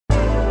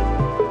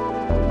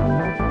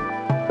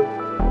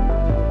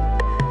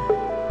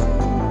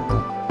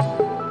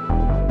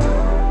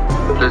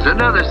There's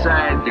another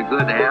side to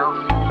good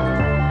health,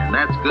 and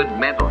that's good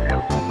mental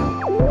health.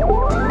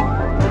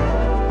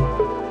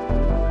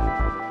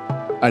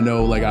 I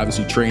know, like,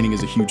 obviously training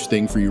is a huge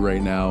thing for you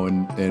right now,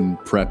 and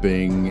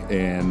prepping,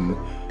 and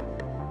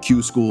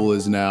Q School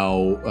is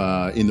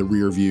now in the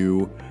rear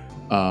view.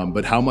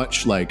 But how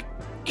much, like,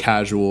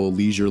 casual,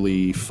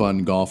 leisurely,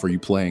 fun golf are you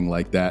playing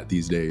like that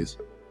these days?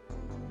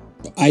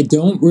 I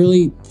don't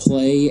really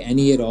play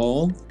any at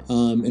all.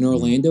 In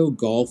Orlando,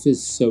 golf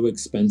is so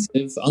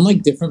expensive.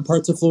 Unlike different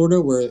parts of Florida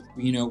where,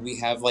 we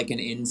have like an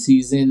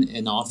in-season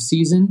and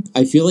off-season,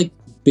 I feel like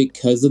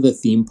because of the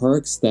theme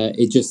parks that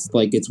it just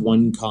like it's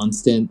one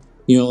constant.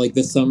 Like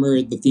the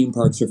summer, the theme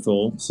parks are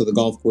full, so the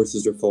golf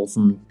courses are full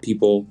from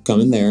people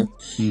coming there.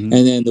 Mm-hmm.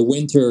 And then the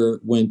winter,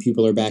 when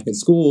people are back at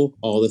school,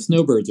 all the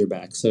snowbirds are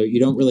back. So you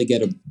don't really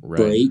get a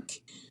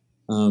break.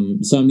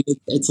 So I mean,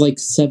 it's like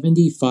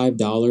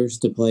 $75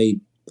 to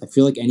play. I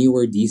feel like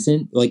anywhere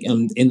decent, like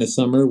in the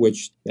summer,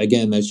 which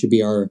again, that should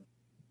be our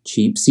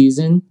cheap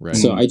season. Right.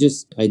 So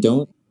I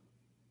don't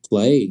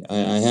play. I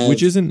have,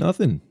 which isn't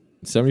nothing.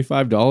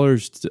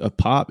 $75 a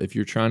pop if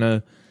you're trying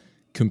to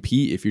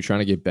compete, if you're trying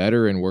to get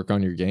better and work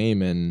on your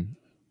game, and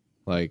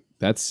like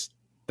that's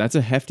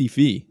a hefty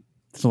fee.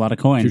 It's a lot of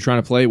coin. If you're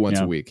trying to play once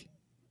a week.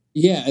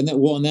 Yeah, and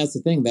that's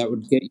the thing that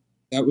would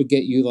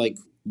get you like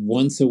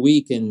once a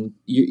week, and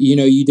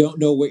you don't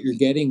know what you're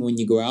getting when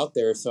you go out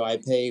there. So I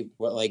pay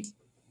like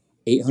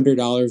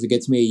 $800. It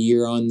gets me a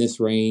year on this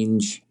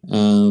range.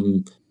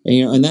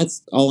 And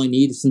that's all I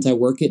need. Since I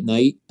work at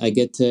night, I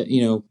get to,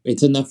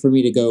 it's enough for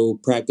me to go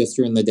practice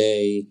during the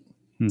day,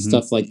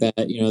 stuff like that.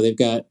 They've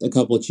got a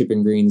couple of chip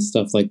and greens,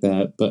 stuff like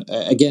that. But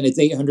again, it's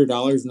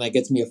 $800, and that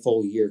gets me a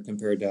full year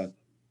compared to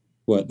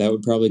that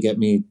would probably get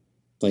me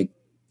like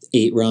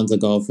 8 rounds of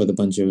golf with a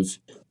bunch of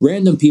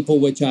random people,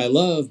 which I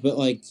love. But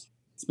like,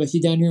 especially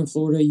down here in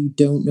Florida, you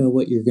don't know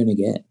what you're going to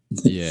get.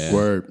 Yeah.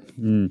 Word.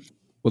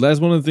 Well,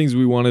 that's one of the things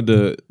we wanted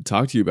to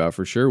talk to you about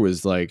for sure,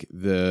 was like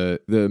the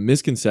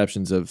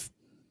misconceptions of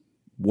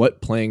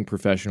what playing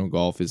professional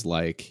golf is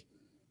like,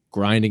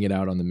 grinding it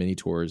out on the mini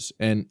tours,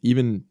 and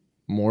even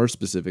more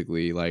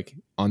specifically, like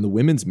on the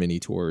women's mini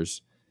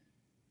tours.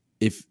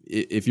 If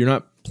you're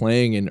not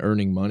playing and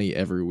earning money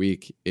every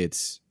week,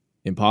 it's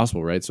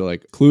impossible, right? So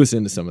like, clue us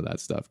into some of that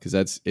stuff, because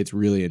it's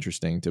really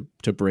interesting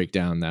to break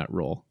down that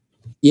role.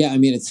 Yeah, I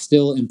mean, it's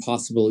still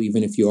impossible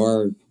even if you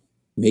are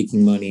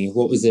making money.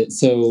 What was it?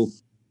 So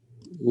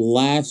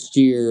last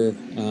year,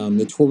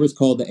 the tour was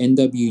called the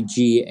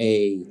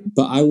NWGA,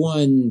 but I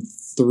won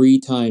 3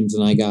 times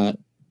and I got,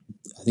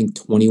 I think,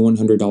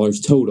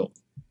 $2,100 total.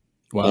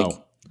 Wow. Like,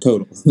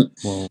 total.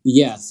 Wow.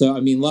 Yeah. So,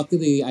 I mean,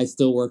 luckily I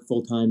still work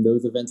full time.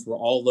 Those events were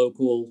all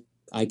local.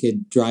 I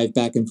could drive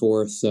back and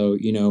forth. So,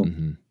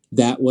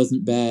 that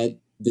wasn't bad.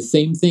 The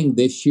same thing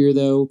this year,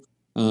 though.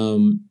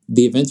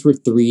 The events were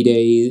 3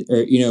 days,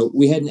 or,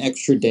 we had an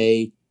extra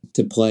day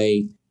to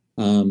play.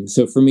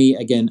 So for me,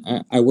 again,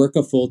 I work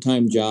a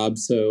full-time job,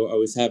 so I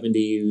was having to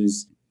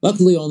use,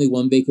 luckily, only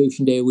 1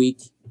 vacation day a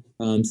week.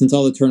 Since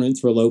all the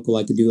tournaments were local,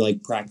 I could do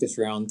like practice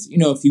rounds,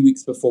 a few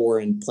weeks before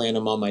and plan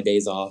them on my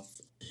days off.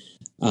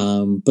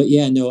 But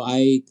yeah, no,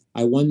 I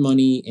won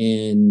money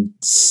in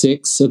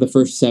 6 of the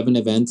first 7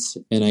 events,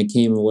 and I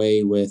came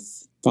away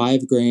with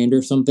 $5,000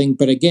 or something.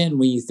 But again,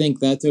 when you think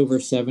that's over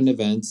 7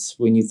 events,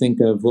 when you think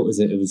of, what was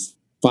it? It was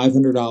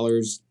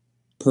 $500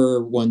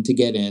 per one to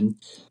get in.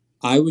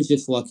 I was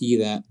just lucky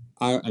that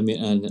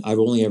and I've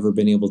only ever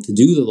been able to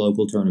do the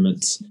local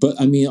tournaments. But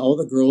I mean, all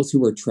the girls who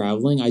were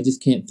traveling, I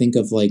just can't think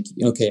of like,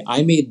 okay,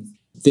 I made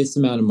this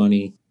amount of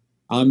money.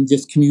 I'm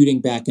just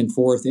commuting back and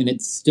forth, and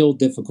it's still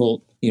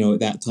difficult, at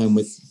that time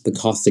with the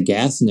cost of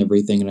gas and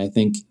everything. And I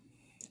think,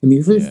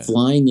 if you're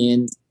flying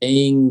in,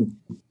 staying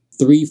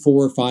 3,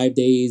 4, 5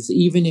 days,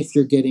 even if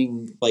you're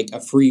getting like a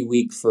free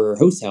week for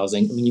host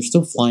housing, you're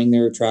still flying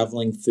there,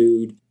 traveling,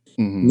 food.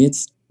 Mm-hmm.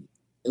 It's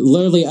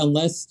literally,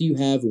 unless you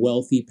have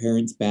wealthy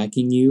parents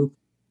backing you,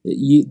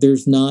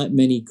 there's not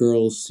many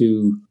girls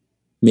who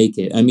make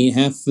it.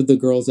 Half of the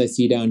girls I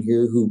see down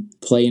here who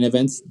play in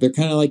events, they're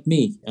kind of like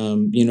me.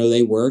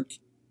 They work,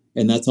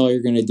 and that's all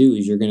you're going to do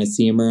is you're going to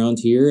see them around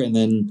here. And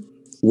then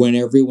when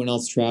everyone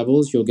else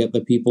travels, you'll get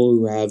the people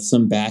who have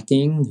some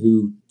backing,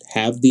 who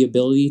have the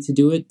ability to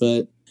do it.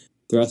 But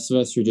the rest of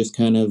us are just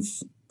kind of,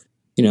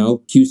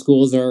 Q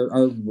schools are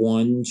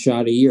one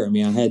shot a year.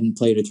 I hadn't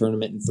played a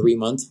tournament in 3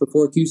 months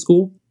before Q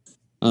school,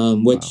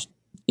 which,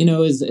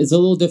 is a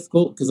little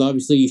difficult, because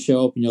obviously you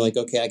show up and you're like,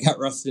 okay, I got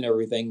rust and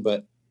everything,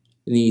 but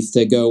it needs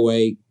to go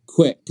away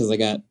quick because I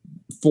got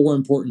 4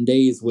 important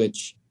days,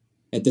 which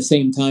at the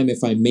same time,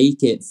 if I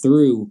make it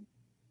through,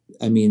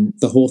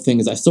 the whole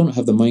thing is I still don't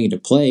have the money to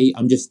play.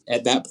 I'm just,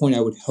 at that point,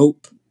 I would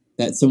hope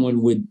that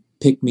someone would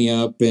pick me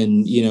up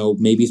and,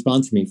 maybe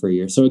sponsor me for a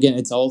year. So again,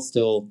 it's all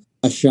still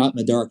a shot in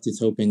the dark, just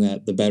hoping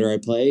that the better I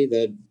play,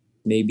 that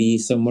maybe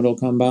someone will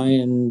come by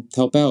and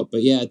help out.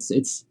 But yeah,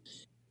 it's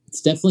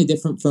definitely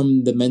different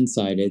from the men's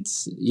side.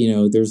 It's,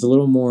 there's a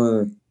little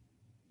more,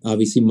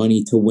 obviously,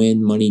 money to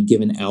win, money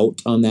given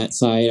out on that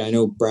side. I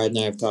know Brad and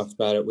I have talked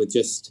about it with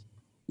just,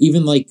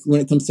 even like when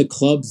it comes to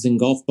clubs and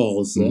golf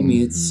balls, I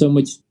mean, it's so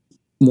much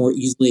more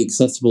easily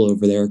accessible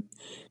over there.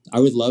 I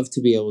would love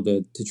to be able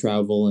to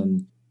travel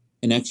and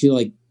actually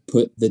like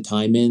put the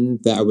time in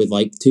that I would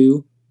like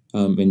to,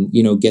 and,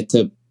 you know, get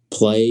to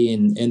play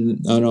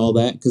and all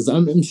that. Cause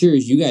I'm sure,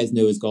 as you guys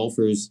know, as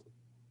golfers,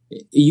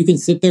 you can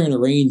sit there in a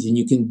range and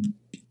you can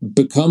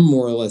become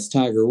more or less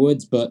Tiger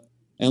Woods, but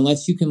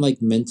unless you can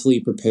like mentally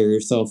prepare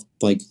yourself,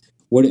 like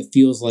what it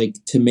feels like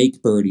to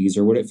make birdies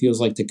or what it feels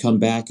like to come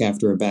back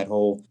after a bad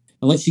hole,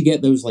 unless you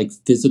get those like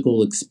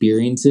physical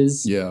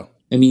experiences. Yeah.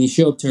 I mean, you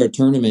show up to a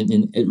tournament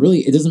and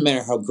it doesn't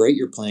matter how great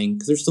you're playing,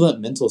 because there's still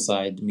that mental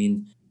side. I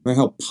mean, no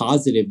matter how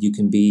positive you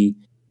can be,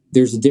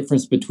 there's a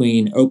difference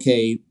between,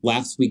 okay,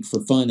 last week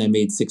for fun, I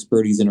made 6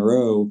 birdies in a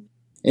row.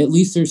 At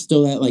least there's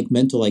still that like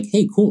mental, like,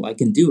 hey, cool, I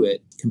can do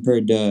it,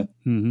 compared to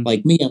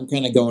like me. I'm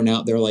kind of going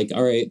out there like,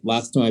 all right,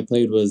 last time I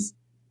played was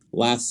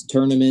last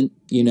tournament,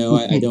 you know,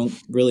 I don't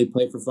really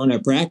play for fun. I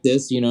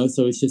practice, you know,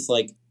 so it's just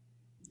like,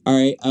 all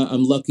right,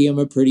 I'm lucky I'm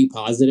a pretty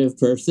positive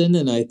person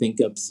and I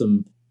think up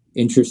some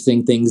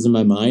interesting things in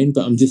my mind,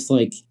 but I'm just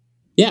like,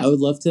 yeah, I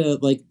would love to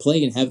like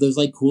play and have those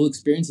like cool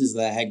experiences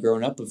that I had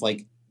growing up of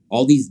like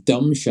all these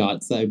dumb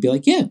shots that I'd be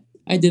like, yeah,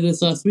 I did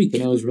this last week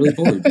and I was really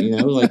bored, you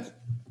know, like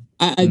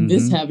I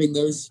miss having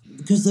those,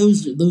 because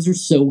those are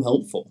so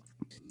helpful.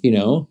 You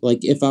know, like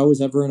if I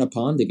was ever in a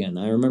pond again,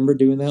 I remember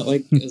doing that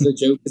like as a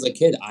joke as a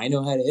kid. I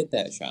know how to hit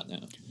that shot now.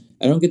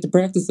 I don't get to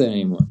practice that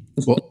anymore.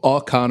 Well, all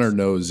Connor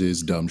knows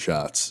is dumb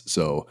shots.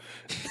 So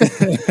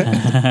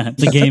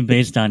it's a game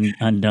based on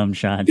dumb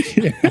shots.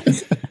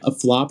 A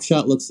flop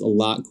shot looks a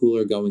lot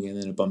cooler going in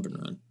than a bump and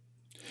run.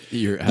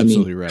 You're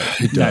absolutely right.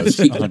 It That's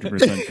does.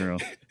 100% true.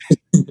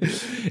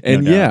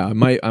 And No yeah,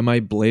 I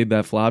might blade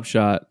that flop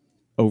shot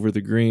over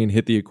the green,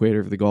 hit the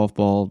equator for the golf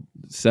ball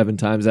 7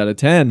 times out of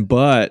 10,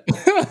 but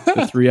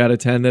the 3 out of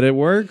 10 that it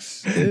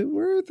works, it's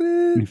worth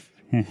it.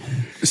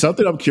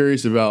 something I'm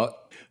curious about,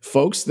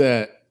 folks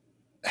that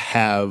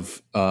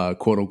have a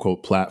quote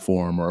unquote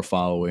platform or a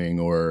following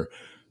or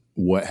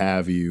what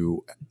have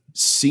you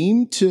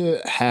seem to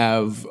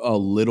have a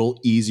little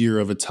easier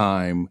of a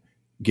time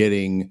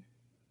getting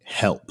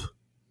help,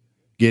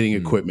 getting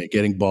equipment,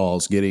 getting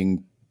balls,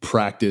 getting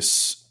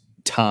practice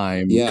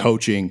time,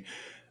 coaching.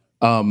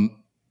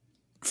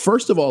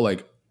 First of all,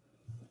 like,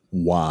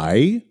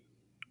 why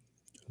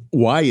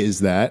is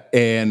that?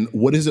 And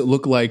what does it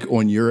look like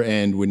on your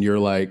end when you're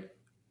like,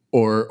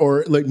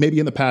 or like maybe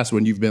in the past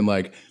when you've been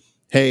like,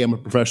 hey, I'm a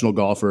professional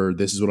golfer,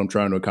 this is what I'm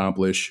trying to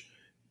accomplish.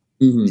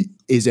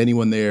 Is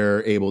anyone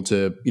there able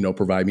to, you know,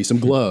 provide me some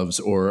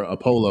gloves or a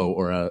polo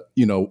or a,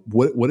 you know,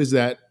 what does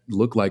that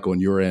look like on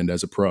your end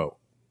as a pro?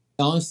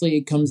 Honestly,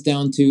 it comes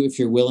down to if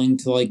you're willing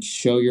to like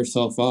show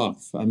yourself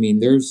off. I mean,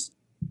 there's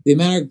the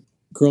amount of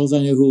girls I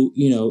know who,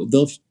 you know,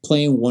 they'll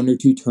play in 1 or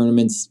 2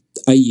 tournaments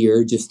a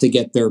year just to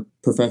get their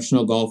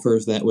professional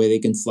golfers. That way they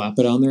can slap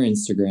it on their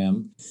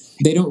Instagram.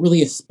 They don't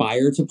really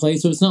aspire to play.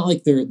 So it's not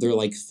like they're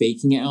like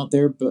faking it out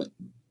there, but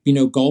you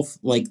know, golf,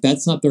 like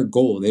that's not their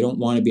goal. They don't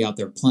want to be out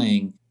there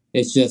playing.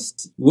 It's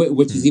just,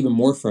 which is even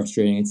more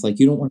frustrating. It's like,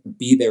 you don't want to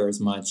be there as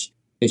much.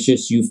 It's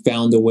just, you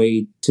found a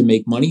way to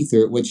make money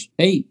through it, which,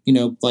 hey, you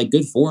know, like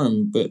good for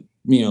them, but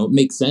you know, it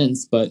makes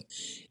sense. But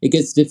it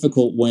gets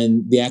difficult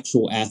when the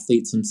actual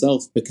athletes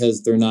themselves,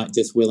 because they're not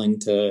just willing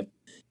to,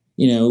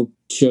 you know,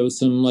 show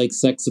some like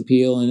sex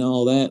appeal and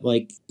all that.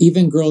 Like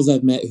even girls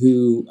I've met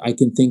who I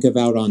can think of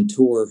out on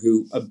tour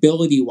who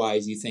ability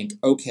wise, you think,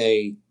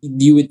 okay,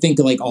 you would think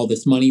like all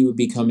this money would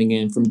be coming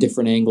in from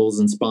different angles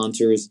and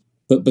sponsors,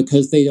 but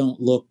because they don't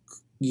look,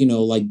 you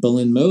know, like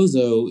Belen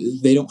Mozo,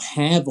 they don't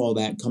have all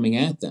that coming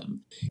at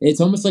them.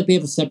 It's almost like they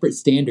have a separate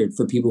standard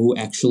for people who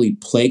actually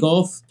play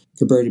golf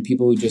compared to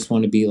people who just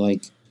want to be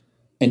like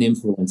an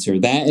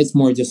influencer. That it's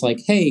more just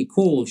like, hey,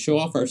 cool, show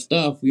off our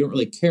stuff. We don't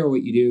really care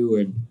what you do.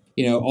 And,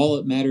 you know, all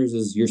it matters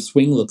is your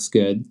swing looks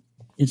good.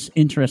 It's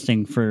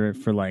interesting for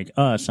like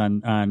us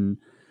on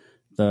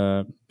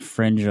the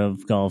fringe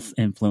of golf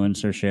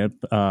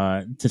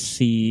influencership to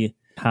see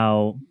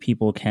how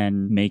people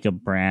can make a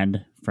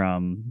brand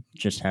from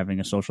just having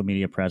a social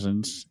media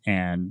presence,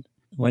 and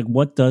like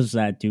what does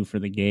that do for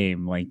the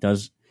game? Like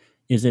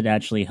is it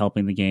actually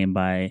helping the game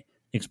by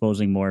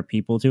exposing more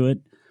people to it,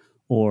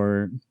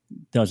 or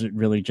does it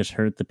really just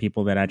hurt the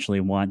people that actually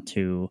want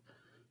to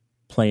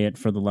play it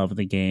for the love of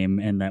the game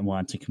and that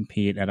want to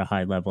compete at a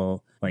high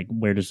level? Like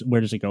where does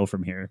it go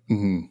from here?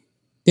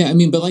 Yeah, I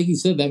mean, but like you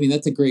said, I mean,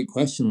 that's a great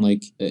question.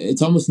 Like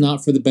it's almost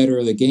not for the better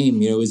of the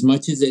game, you know, as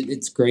much as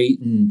it's great.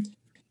 And,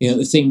 you know, at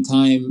the same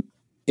time,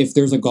 if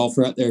there's a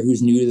golfer out there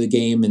who's new to the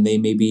game and they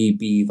maybe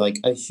be like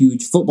a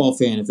huge football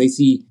fan, if they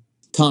see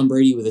Tom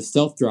Brady with a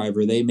stealth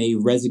driver, they may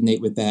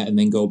resonate with that and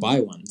then go buy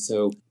one.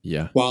 So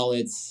while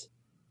it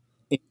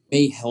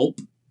may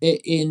help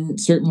in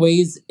certain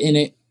ways,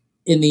 in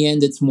the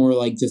end, it's more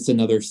like just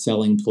another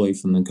selling ploy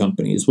from the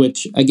companies,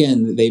 which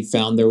again, they've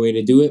found their way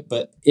to do it.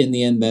 But in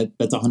the end,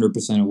 that's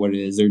 100% of what it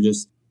is. They're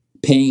just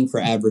paying for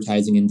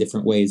advertising in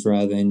different ways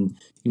rather than,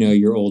 you know,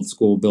 your old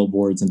school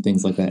billboards and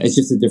things like that. It's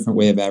just a different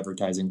way of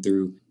advertising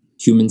through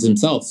humans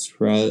themselves.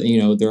 Rather,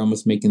 they're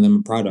almost making them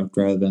a product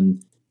rather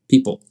than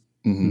people.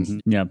 Mm-hmm.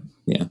 Yeah.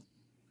 Yeah.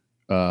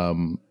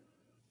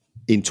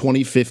 In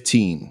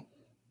 2015,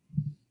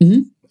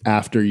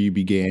 after you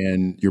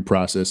began your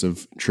process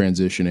of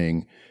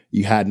transitioning,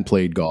 you hadn't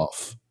played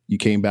golf. You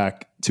came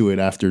back to it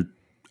after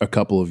a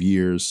couple of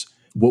years.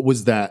 What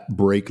was that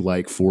break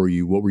like for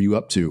you? What were you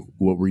up to?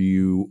 What were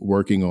you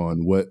working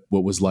on? What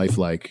was life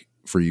like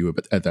for you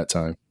at that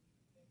time?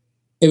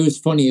 It was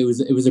funny. It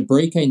was a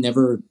break I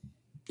never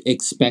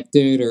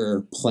expected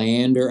or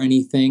planned or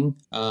anything.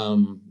 I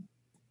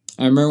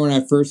remember when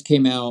I first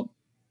came out,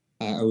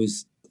 it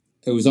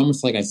was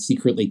almost like I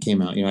secretly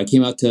came out. I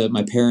came out to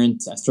my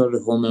parents. I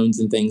started hormones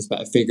and things,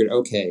 but I figured,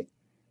 okay,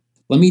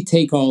 let me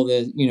take all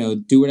this,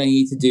 do what I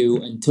need to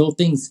do until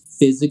things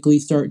physically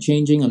start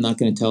changing. I'm not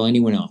going to tell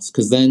anyone else,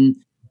 because then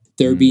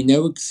there'd be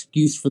no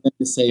excuse for them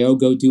to say, oh,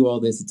 go do all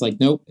this. It's like,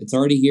 nope, it's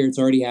already here. It's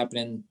already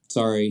happening.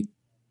 Sorry.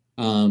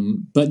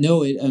 But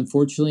no,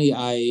 unfortunately,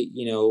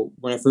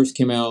 when I first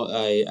came out,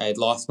 I had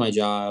lost my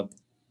job.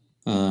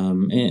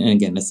 And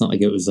again, it's not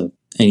like it was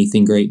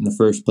anything great in the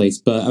first place,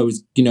 but I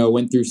was,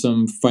 went through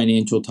some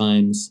financial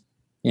times,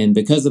 and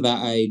because of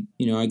that, I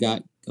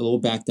got a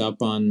little backed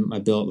up on my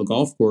bill at the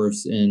golf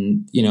course,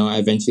 and I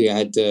eventually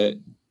had to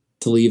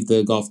leave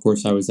the golf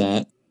course I was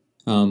at.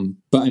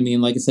 But I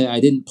mean, like I said, I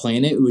didn't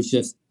plan it. It was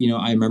just,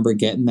 I remember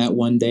getting that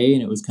one day,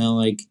 and it was kind of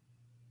like,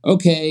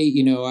 okay,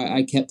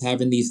 I kept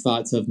having these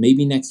thoughts of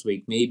maybe next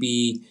week,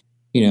 maybe,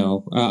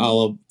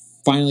 I'll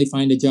finally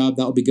find a job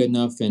that'll be good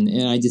enough, and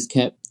I just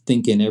kept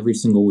thinking every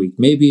single week,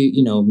 maybe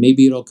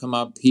it'll come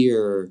up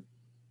here,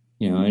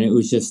 and it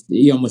was just,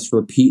 you almost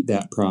repeat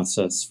that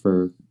process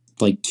for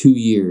like 2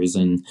 years.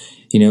 And,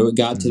 it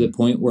got to the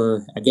point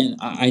where, again,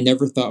 I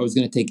never thought I was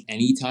going to take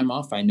any time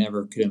off. I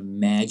never could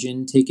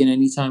imagine taking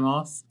any time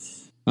off.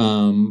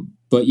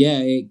 But yeah,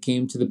 it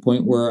came to the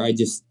point where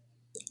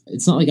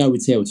it's not like I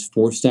would say I was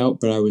forced out,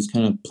 but I was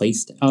kind of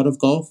placed out of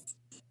golf.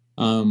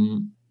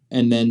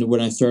 And then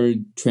when I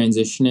started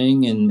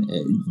transitioning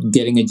and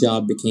getting a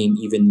job became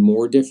even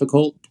more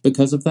difficult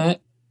because of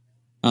that.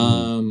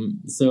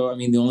 So, I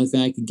mean, the only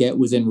thing I could get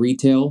was in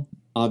retail.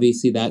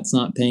 Obviously, that's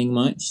not paying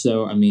much.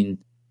 So, I mean,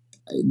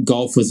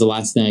 golf was the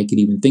last thing I could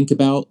even think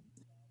about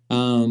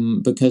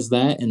because of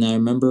that. And I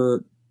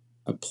remember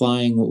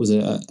applying,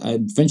 I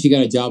eventually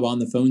got a job on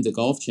the phones at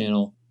Golf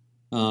Channel.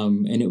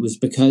 And it was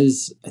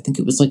because I think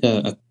it was like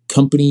a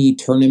company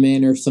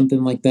tournament or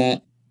something like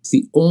that. It's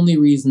the only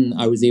reason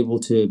I was able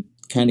to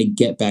kind of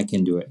get back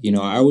into it.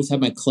 I always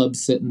had my club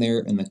sitting there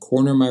in the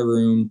corner of my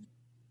room.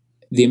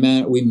 The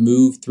amount we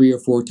moved 3 or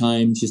 4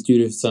 times just due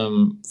to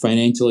some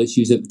financial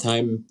issues at the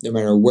time, no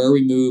matter where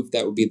we moved,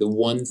 that would be the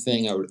one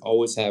thing I would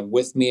always have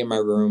with me in my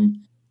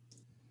room,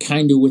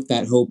 kind of with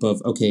that hope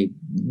of, okay,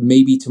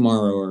 maybe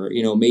tomorrow, or,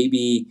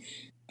 maybe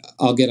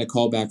I'll get a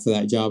call back for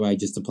that job I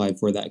just applied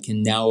for that I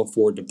can now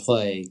afford to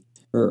play.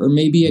 Or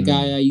maybe a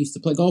guy I used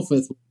to play golf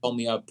with will call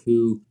me up,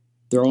 who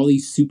they're all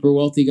these super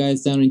wealthy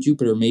guys down in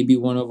Jupiter. Maybe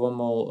one of them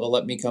will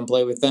let me come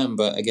play with them.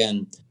 But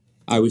again,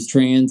 I was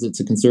trans. It's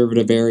a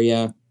conservative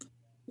area.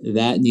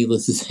 That,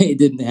 needless to say,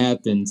 didn't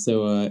happen.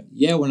 So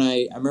yeah,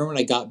 I remember when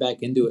I got back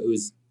into it, it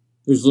was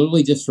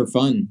literally just for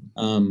fun.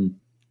 And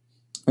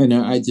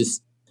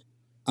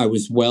I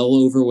was well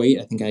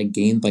overweight. I think I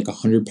gained like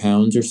 100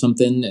 pounds or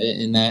something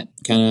in that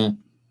kind of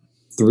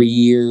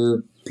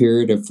 3-year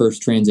period of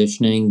first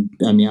transitioning.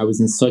 I mean, I was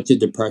in such a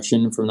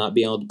depression from not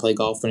being able to play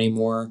golf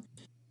anymore.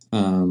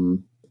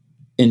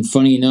 And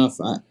funny enough,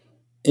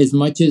 as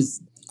much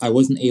as I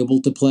wasn't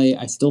able to play,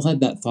 I still had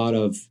that thought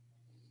of,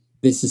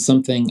 this is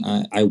something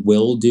I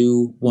will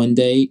do one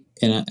day.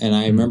 And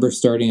I remember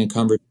starting a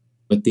conversation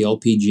with the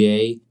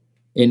LPGA.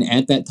 And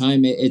at that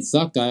time, it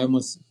sucked. I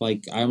almost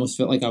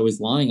felt like I was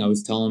lying. I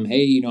was telling them,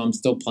 hey, I'm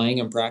still playing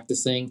and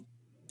practicing.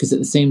 Because at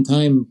the same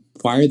time,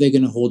 why are they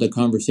going to hold a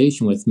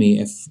conversation with me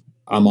if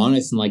I'm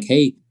honest and like,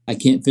 hey, I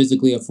can't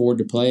physically afford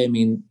to play? I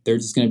mean, they're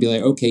just going to be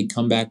like, okay,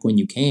 come back when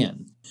you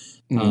can.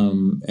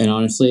 And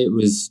honestly, it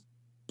was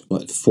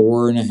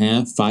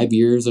 4.5, 5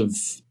 years of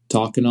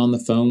talking on the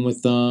phone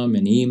with them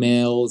and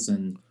emails.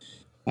 And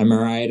I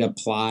remember I had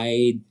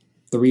applied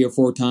 3 or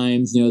 4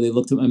 times. They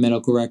looked at my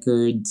medical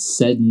record,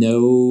 said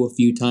no a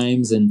few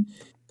times. And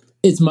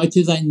as much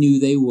as I knew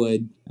they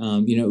would,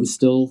 it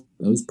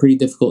was pretty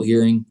difficult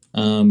hearing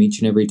each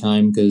and every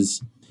time,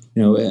 because,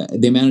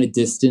 the amount of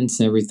distance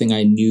and everything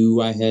I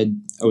knew I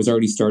was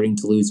already starting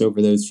to lose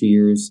over those few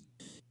years.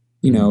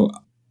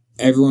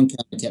 Everyone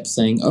kind of kept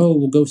saying, oh,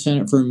 we'll go sign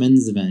up for a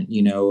men's event.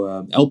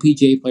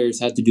 LPGA players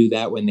had to do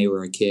that when they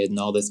were a kid and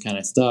all this kind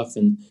of stuff.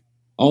 And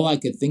all I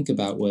could think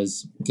about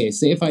was, okay,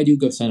 say if I do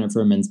go sign up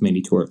for a men's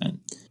mini tour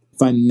event,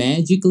 if I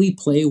magically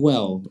play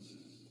well,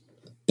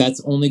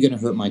 that's only going to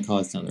hurt my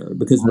cause down the road.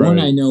 Because one,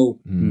 I know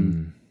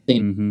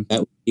that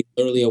would be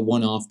literally a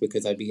one-off,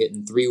 because I'd be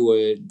hitting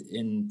 3-wood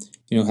and,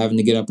 having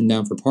to get up and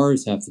down for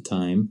pars half the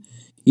time.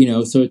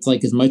 So it's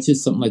like, as much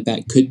as something like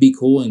that could be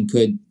cool and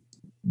could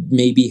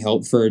maybe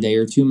help for a day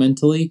or two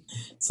mentally,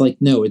 it's like,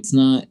 no, it's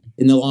not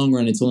in the long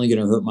run, it's only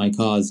going to hurt my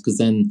cause, because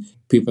then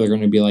people are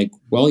going to be like,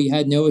 well, you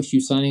had no issue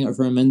signing up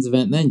for a men's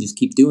event, then just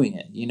keep doing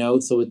it,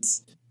 So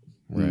it's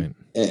right.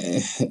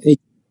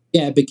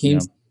 It became.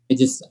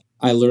 Yeah.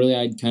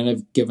 I'd kind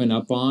of given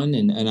up on,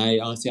 and I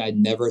honestly, I'd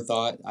never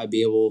thought I'd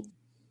be able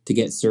to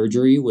get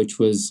surgery, which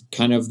was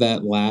kind of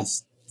that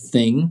last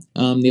thing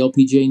the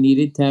LPGA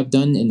needed to have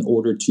done in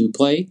order to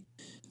play.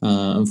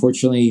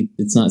 Unfortunately,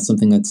 it's not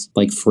something that's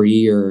like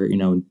free, or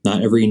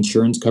not every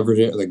insurance covers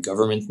it, or the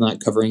government's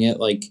not covering it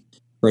like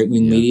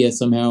right-wing media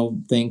somehow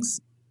thinks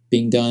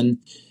being done.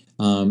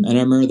 And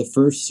I remember the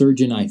first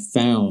surgeon I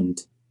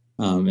found,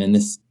 and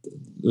this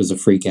was a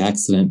freak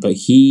accident, but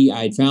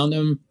I'd found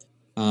him,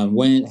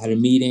 went, had a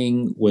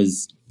meeting,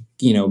 was,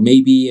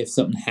 maybe if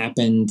something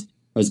happened,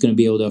 I was going to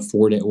be able to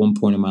afford it. At one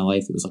point in my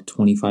life, it was like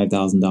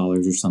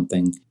 $25,000 or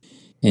something.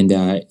 And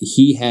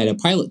he had a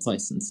pilot's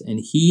license, and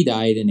he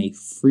died in a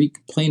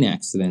freak plane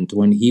accident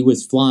when he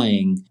was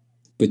flying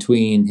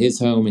between his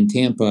home in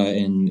Tampa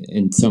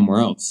and somewhere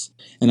else.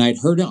 And I'd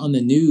heard it on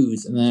the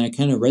news, and then I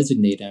kind of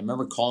resignated. I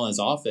remember calling his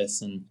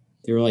office, and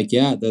they were like,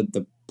 yeah,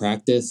 the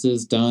practice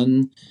is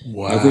done.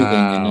 Wow.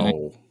 Everything.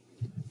 And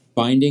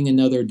finding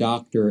another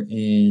doctor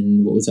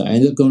in, I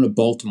ended up going to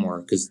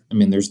Baltimore, because,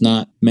 there's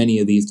not many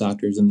of these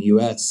doctors in the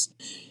U.S.,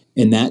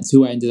 and that's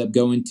who I ended up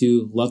going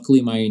to.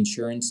 Luckily, my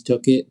insurance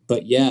took it.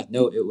 But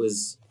it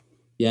was,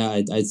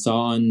 I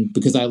saw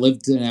because I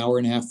lived an hour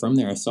and a half from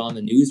there. I saw on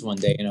the news one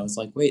day, and I was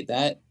like, wait,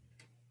 that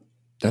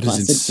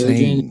is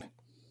insane.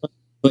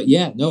 But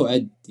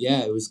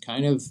it was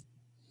kind of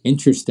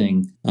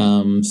interesting.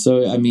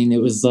 So,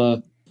 it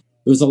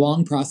was a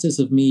long process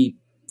of me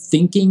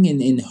thinking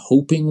and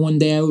hoping one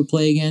day I would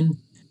play again.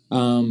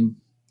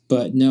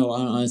 But no,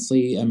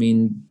 honestly,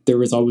 there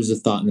was always a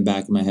thought in the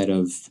back of my head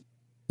of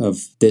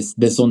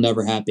this will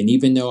never happen,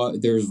 even though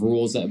there's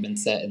rules that have been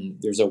set and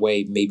there's a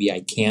way maybe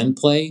I can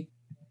play.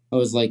 I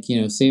was like,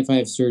 say if I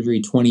have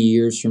surgery 20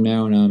 years from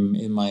now and I'm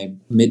in my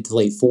mid to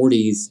late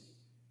 40s,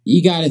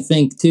 you got to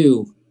think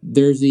too,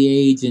 there's the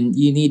age, and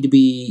you need to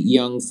be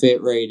young,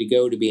 fit, ready to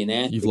go to be an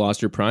athlete. You've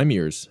lost your prime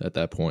years at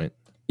that point.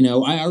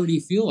 I already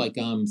feel like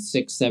I'm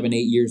 6, 7, 8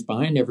 years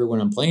behind everyone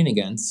I'm playing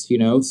against,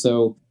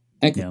 so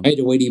heck, if I had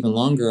to wait even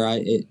longer,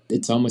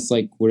 it's almost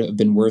like would it have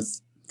been worth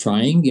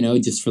trying,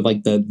 just for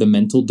like the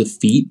mental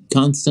defeat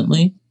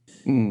constantly.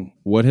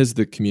 What has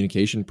the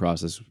communication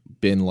process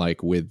been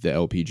like with the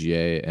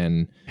LPGA,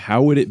 and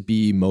how would it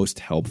be most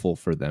helpful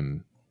for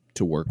them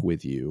to work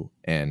with you,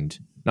 and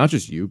not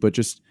just you, but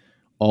just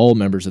all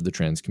members of the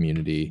trans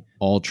community,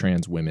 all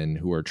trans women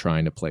who are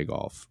trying to play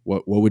golf?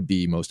 What would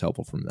be most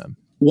helpful from them?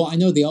 Well, I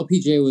know the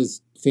LPGA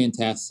was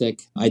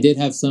fantastic. I did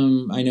have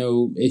some,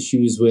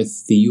 issues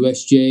with the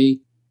USJ.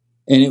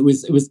 And it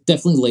was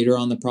definitely later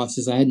on the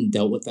process. I hadn't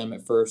dealt with them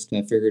at first.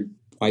 I figured,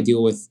 why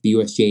deal with the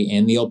USJ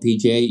and the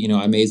LPGA?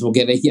 I may as well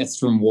get a yes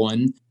from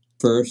one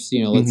first.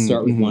 Let's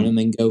start with one and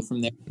then go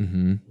from there.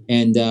 Mm-hmm.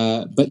 And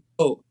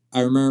I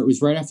remember it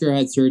was right after I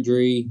had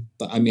surgery.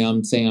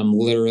 I'm saying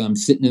I'm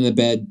sitting in the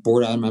bed,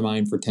 bored out of my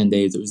mind for 10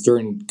 days. It was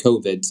during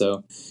COVID,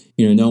 so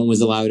no one was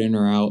allowed in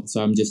or out.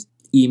 So I'm just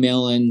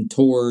emailing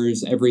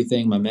tours,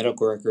 everything, my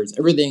medical records,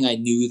 everything I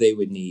knew they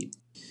would need.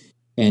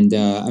 And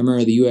I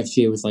remember the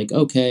USGA was like,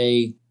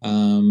 okay,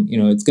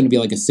 it's going to be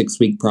like a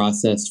 6-week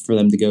process for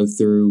them to go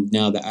through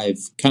now that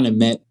I've kind of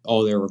met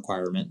all their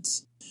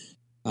requirements.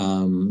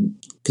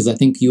 Because I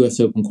think US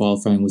Open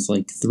qualifying was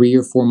like 3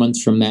 or 4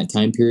 months from that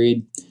time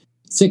period.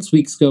 6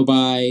 weeks go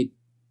by,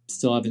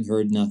 still haven't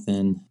heard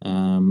nothing.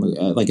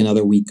 Like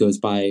another week goes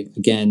by,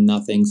 again,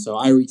 nothing. So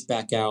I reached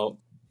back out.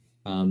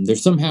 There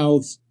somehow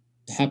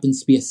happens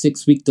to be a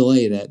 6-week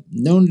delay that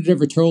no one had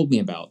ever told me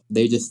about.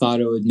 They just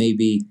thought it would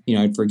maybe,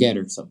 I'd forget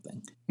or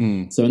something.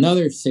 So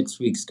another 6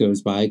 weeks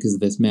goes by because of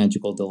this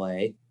magical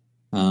delay.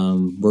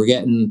 We're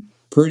getting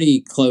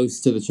pretty close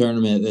to the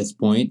tournament at this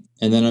point,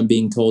 and then I'm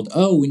being told,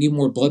 oh, we need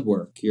more blood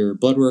work. Your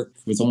blood work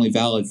was only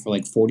valid for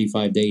like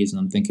 45 days. And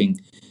I'm thinking,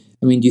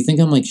 do you think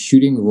I'm like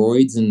shooting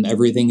roids and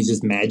everything is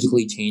just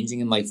magically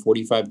changing in like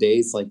 45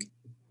 days? Like,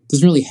 it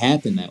doesn't really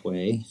happen that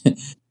way.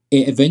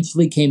 It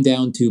eventually came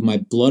down to my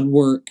blood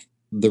work.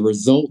 The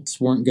results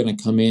weren't going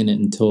to come in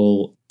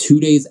until 2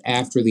 days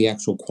after the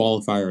actual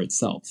qualifier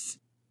itself.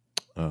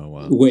 Oh,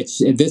 wow.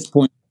 Which at this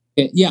point,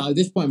 I'm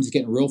just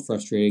getting real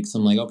frustrated because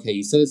I'm like, okay,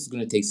 you said this is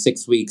going to take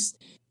 6 weeks.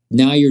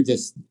 Now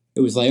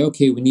it was like,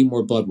 okay, we need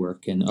more blood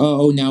work. And,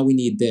 now we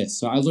need this.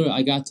 So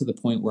I got to the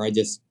point where I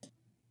just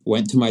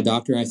went to my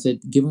doctor. And I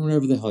said, give him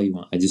whatever the hell you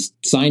want. I just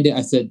signed it.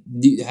 I said,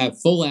 you have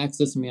full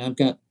access. I've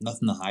got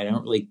nothing to hide. I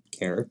don't really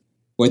care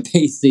what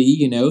they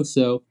see,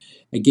 So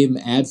I gave him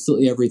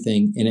absolutely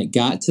everything. And it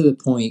got to the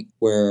point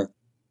where,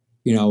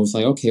 I was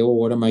like, okay, well,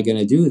 what am I going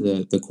to do?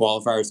 The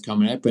qualifier is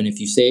coming up. And if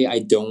you say I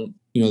don't,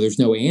 there's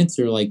no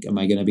answer, like, am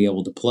I going to be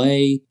able to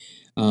play?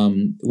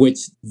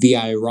 Which the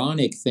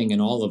ironic thing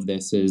in all of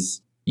this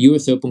is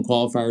U.S. Open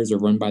qualifiers are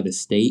run by the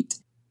state.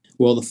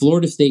 Well, the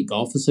Florida State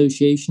Golf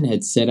Association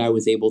had said I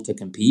was able to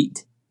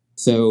compete.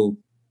 So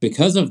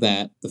because of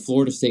that, the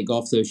Florida State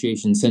Golf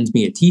Association sends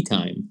me a tee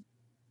time.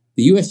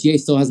 The USGA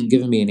still hasn't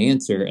given me an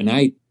answer, and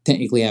I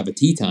technically have a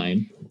tee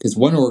time because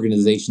one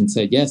organization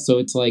said yes. So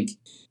it's like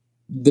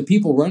the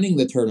people running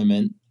the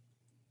tournament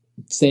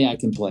say I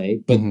can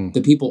play, but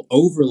the people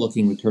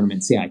overlooking the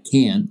tournament say I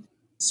can't.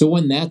 So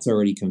when that's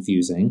already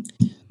confusing.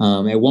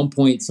 At one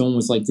point, someone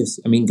was like, "Just,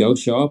 I mean, go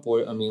show up.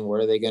 What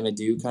are they going to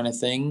do?" kind of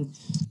thing.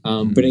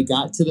 But it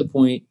got to the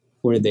point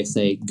where they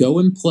say, "Go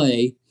and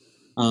play,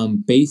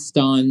 based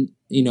on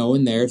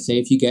in there. Say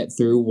if you get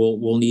through,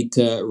 we'll need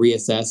to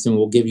reassess and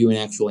we'll give you an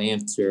actual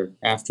answer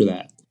after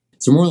that."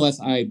 So more or less,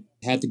 I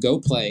had to go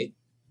play,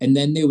 and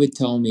then they would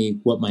tell me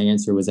what my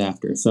answer was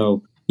after.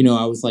 So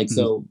I was like,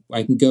 so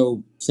I can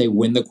go say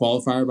win the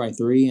qualifier by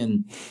 3,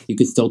 and you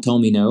could still tell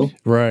me no.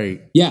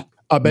 Right. Yeah.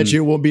 I bet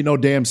you it won't be no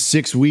damn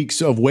 6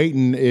 weeks of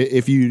waiting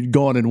if you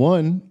gone and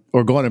won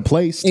or gone and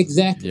placed.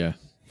 Exactly. Yeah.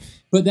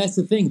 But that's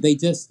the thing. They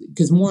just,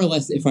 because more or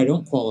less, if I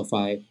don't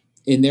qualify,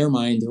 in their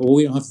mind, well,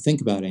 we don't have to think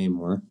about it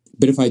anymore.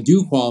 But if I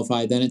do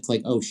qualify, then it's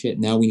like, oh shit,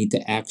 now we need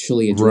to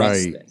actually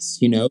address this.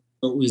 It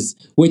was,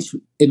 which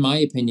in my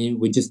opinion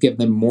would just give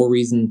them more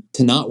reason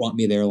to not want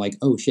me there. Like,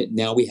 oh shit,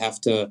 now we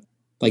have to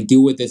like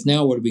deal with this.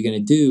 Now what are we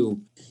going to do?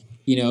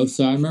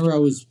 So I remember I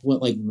was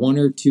 1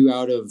 or 2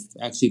 out of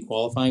actually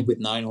qualifying with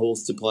 9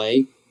 holes to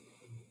play.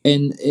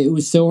 And it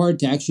was so hard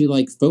to actually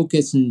like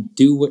focus and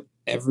do what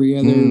every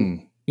other,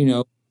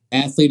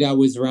 athlete I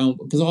was around,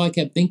 because all I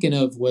kept thinking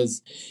of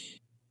was,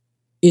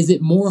 is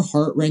it more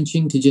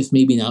heart-wrenching to just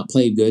maybe not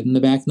play good in the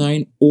back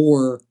 9,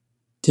 or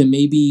to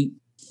maybe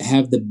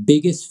have the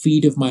biggest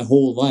feat of my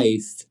whole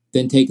life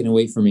then taken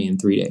away from me in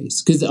 3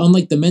 days? Because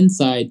unlike the men's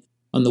side,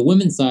 on the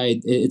women's side,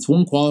 it's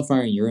one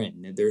qualifier and you're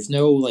in. There's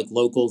no like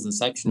locals and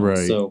sectionals.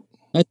 Right. So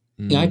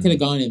I could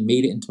have gone and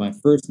made it into my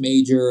first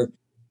major,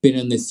 been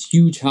on this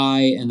huge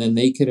high, and then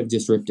they could have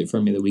just ripped it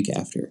from me the week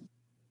after.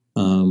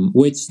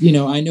 Which,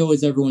 I know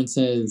as everyone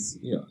says,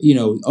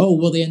 oh,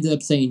 well, they ended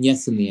up saying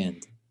yes in the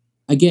end.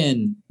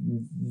 Again,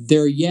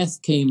 their yes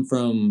came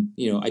from,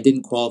 I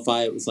didn't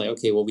qualify. It was like,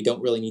 okay, well, we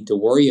don't really need to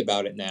worry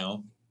about it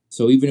now.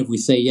 So even if we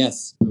say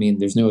yes, I mean,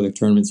 there's no other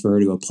tournaments for her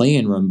to go play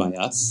and run by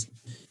us.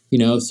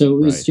 So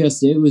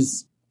it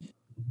was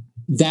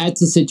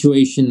that's a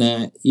situation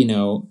that,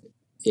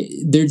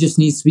 there just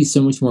needs to be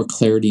so much more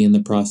clarity in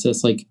the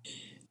process. Like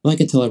I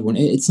tell everyone,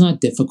 it's not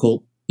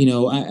difficult.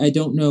 I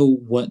don't know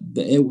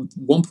at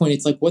one point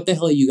it's like, what the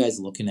hell are you guys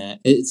looking at?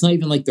 It's not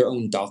even like their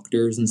own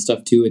doctors and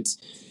stuff too. It's,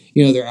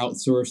 they're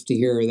outsourced to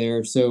here or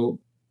there. So,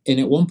 and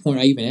at one point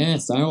I even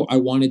asked, I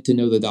wanted to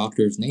know the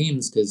doctors'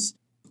 names because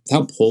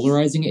how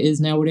polarizing it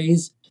is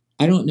nowadays.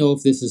 I don't know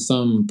if this is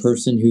some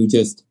person who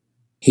just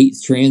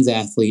hates trans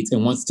athletes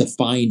and wants to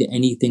find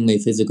anything they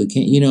physically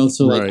can,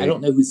 so like, I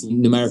don't know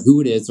no matter who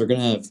it is, they're going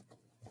to have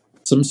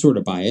some sort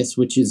of bias,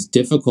 which is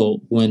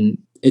difficult when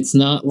it's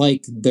not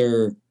like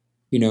they're,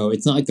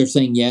 it's not like they're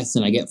saying yes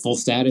and I get full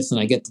status and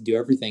I get to do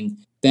everything.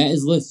 That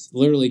is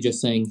literally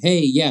just saying, hey,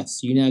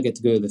 yes, you now get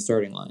to go to the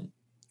starting line.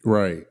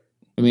 Right.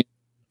 I mean,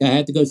 I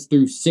had to go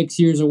through 6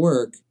 years of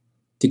work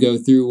to go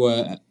through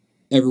what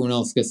everyone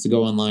else gets to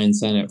go online,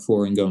 sign up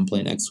for, and go and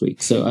play next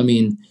week. So, I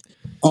mean,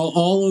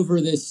 all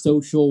over this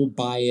social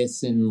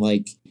bias and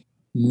like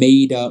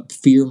made up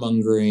fear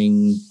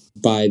mongering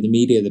by the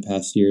media the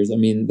past years. I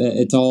mean,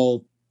 it's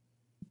all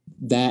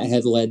that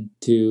had led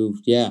to,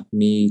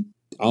 me.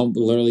 I'm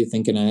literally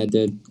thinking I had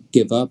to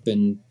give up,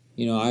 and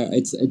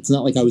it's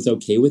not like I was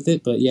okay with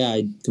it, but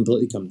I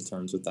completely come to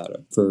terms with that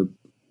for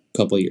a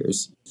couple of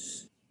years.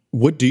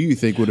 What do you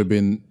think would have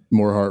been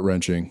more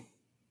heart-wrenching?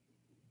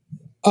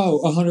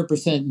 Oh,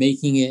 100%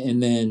 making it,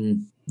 and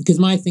then because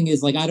my thing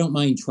is like I don't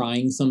mind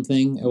trying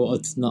something. Well,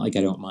 it's not like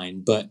I don't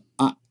mind, but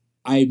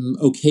I'm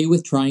okay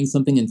with trying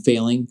something and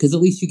failing because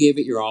at least you gave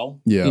it your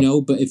all. Yeah.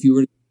 But if you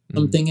were to do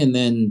something and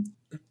then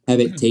have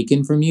it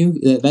taken from you,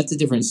 that's a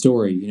different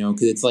story.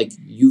 Because it's like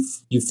you've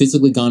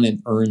physically gone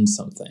and earned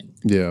something.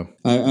 Yeah.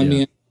 I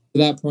mean, at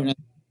that point, I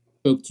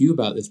spoke to you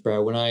about this,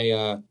 Brad. When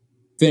I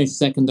finished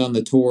second on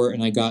the tour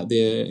and I got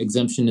the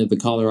exemption to the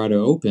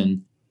Colorado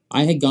Open,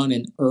 I had gone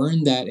and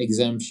earned that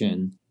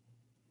exemption,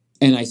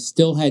 and I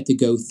still had to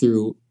go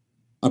through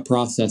a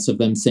process of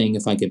them saying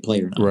if I could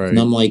play or not. Right. And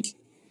I'm like,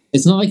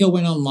 it's not like I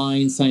went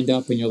online, signed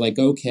up, and you're like,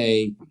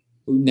 okay,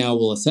 now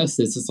we'll assess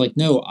this. It's like,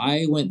 no,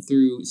 I went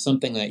through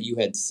something that you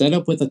had set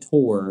up with a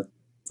tour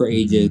for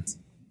ages,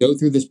 go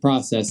through this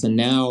process, and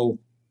now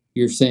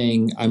you're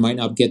saying I might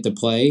not get to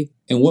play.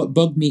 And what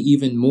bugged me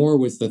even more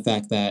was the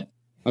fact that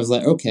I was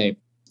like, okay,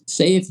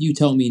 say if you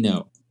tell me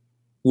no,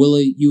 will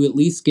you at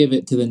least give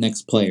it to the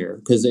next player?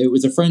 Because it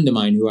was a friend of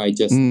mine who I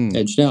just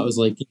edged out. I was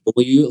like,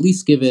 will you at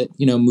least give it,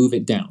 move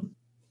it down?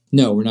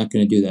 No, we're not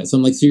going to do that. So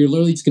I'm like, so you're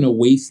literally just going to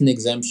waste an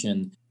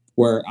exemption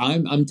where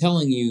I'm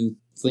telling you,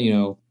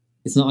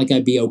 it's not like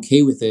I'd be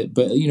okay with it,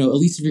 but, at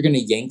least if you're going to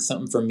yank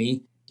something from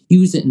me,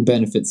 use it and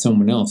benefit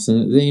someone else.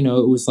 And,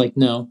 it was like,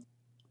 no.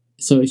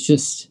 So it's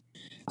just,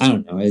 I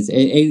don't know.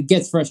 It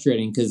gets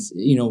frustrating because,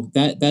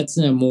 that's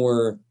in a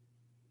more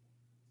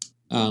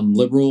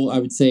liberal, I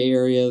would say,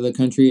 area of the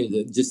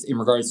country, just in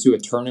regards to a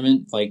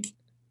tournament, like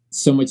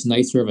so much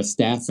nicer of a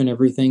staff and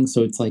everything.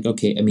 So it's like,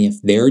 okay, I mean,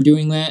 if they're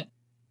doing that,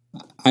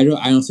 I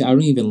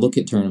don't even look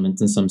at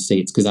tournaments in some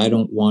states because I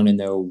don't want to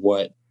know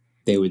what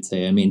they would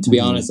say. I mean, to be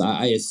honest,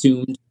 I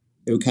assumed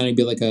it would kind of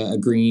be like a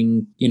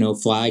green,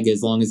 flag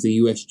as long as the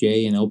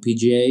USJ and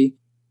LPGA.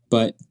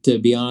 But to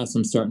be honest,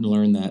 I'm starting to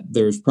learn that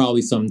there's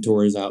probably some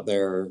tours out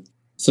there,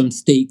 some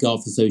state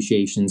golf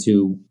associations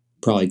who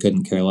probably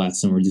couldn't care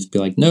less and would just be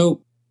like,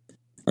 nope,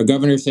 our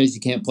governor says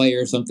you can't play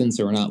or something,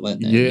 so we're not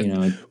letting it.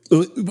 Yeah.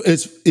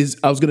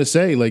 I was gonna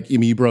say, like, I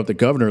mean, you brought up the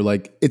governor.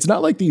 Like, it's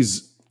not like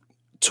these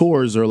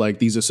tours or like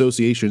these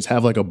associations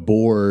have like a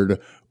board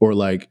or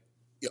like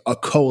a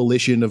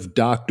coalition of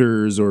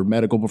doctors or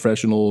medical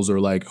professionals or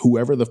like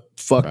whoever the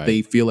fuck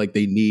they feel like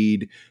they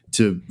need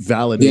to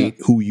validate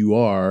who you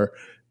are.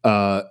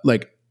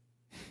 Like,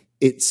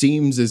 it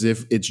seems as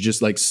if it's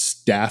just like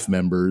staff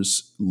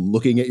members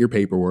looking at your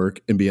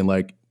paperwork and being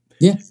like,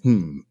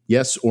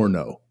 yes or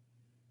no.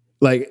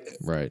 Like,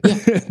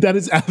 that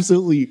is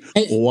absolutely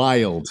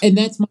wild. And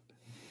that's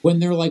when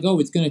they're like, oh,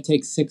 it's going to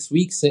take 6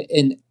 weeks.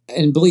 And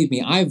believe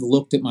me, I've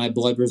looked at my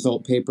blood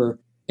result paper.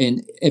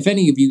 And if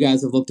any of you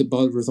guys have looked at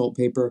blood result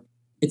paper,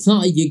 it's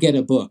not like you get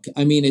a book.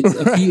 I mean,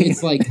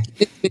 it's like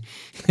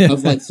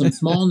of like some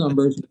small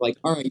numbers. Like,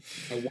 all right,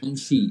 one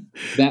sheet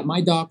that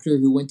my doctor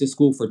who went to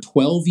school for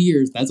 12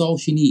 years, that's all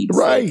she needs.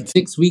 Right. Like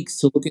 6 weeks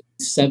to look at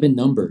 7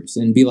 numbers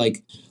and be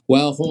like,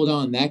 well, hold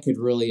on, that could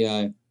really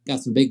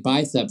got some big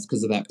biceps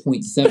because of that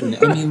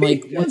 0.7. I mean,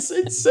 like, that's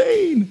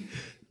insane.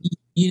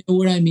 You know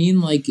what I mean?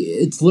 Like,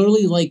 it's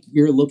literally like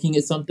you're looking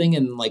at something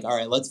and like, all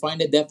right, let's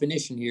find a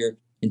definition here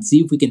and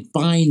see if we can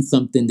find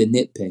something to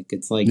nitpick.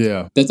 It's like,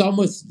 that's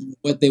almost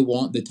what they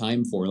want the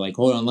time for. Like,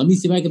 hold on, let me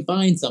see if I can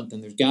find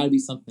something. There's got to be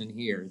something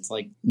here. It's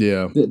like,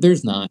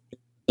 there's not.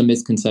 A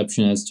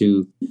misconception as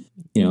to,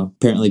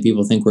 apparently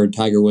people think we're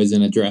Tiger Woods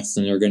in a dress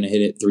and they're going to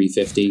hit it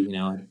 350,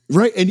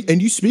 Right.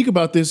 And you speak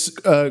about this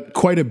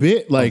quite a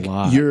bit, like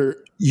your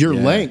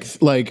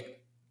length, like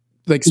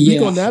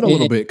speak on that a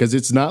little bit, because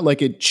it's not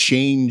like it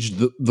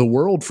changed the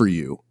world for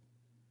you.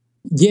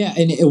 Yeah.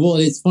 And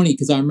it's funny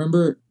because I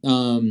remember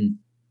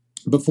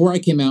before I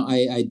came out,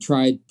 I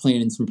tried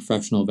playing in some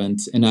professional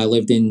events and I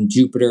lived in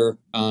Jupiter.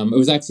 It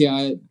was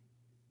actually,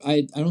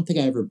 I don't think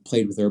I ever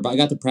played with her, but I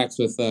got to practice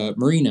with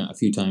Marina a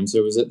few times. So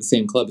it was at the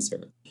same club as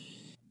her.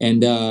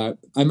 And I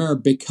remember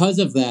because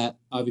of that,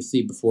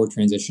 obviously before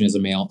transition as a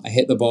male, I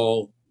hit the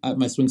ball.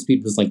 My swing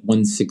speed was like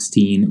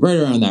 116, right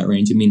around that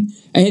range. I mean,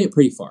 I hit it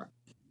pretty far.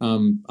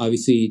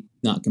 Obviously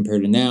not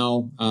compared to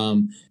now.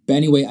 But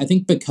anyway, I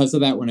think because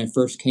of that, when I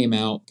first came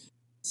out,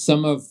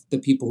 some of the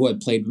people who had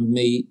played with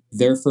me,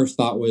 their first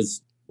thought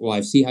was, well,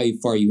 I see how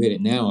far you hit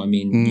it now. I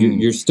mean,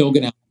 you're still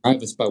going to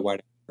drive us by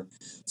whatever.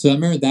 So I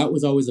remember that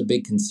was always a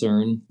big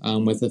concern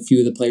with a few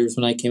of the players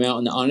when I came out.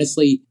 And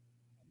honestly,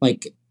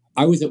 like,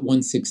 I was at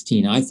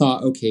 116. I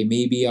thought, okay,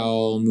 maybe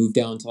I'll move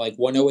down to like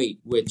 108,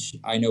 which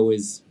I know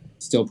is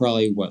still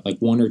probably like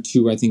 1 or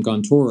 2, I think,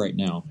 on tour right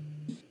now.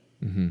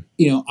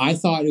 Mm-hmm. I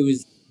thought it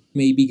was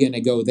maybe going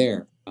to go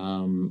there.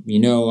 I'm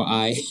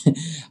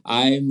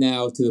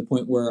now to the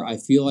point where I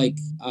feel like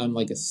I'm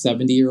like a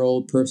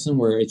 70-year-old person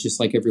where it's just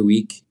like every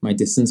week my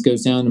distance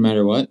goes down no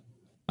matter what.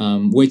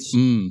 Which I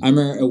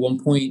remember at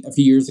one point a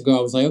few years ago,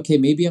 I was like, okay,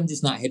 maybe I'm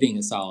just not hitting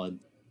a solid.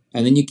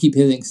 And then you keep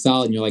hitting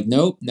solid and you're like,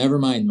 nope, never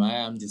mind.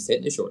 I'm just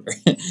hitting it shorter.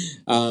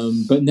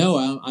 But no,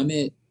 I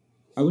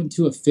went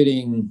to a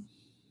fitting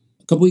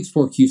a couple weeks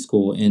before Q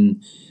school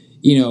and,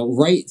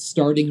 right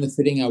starting the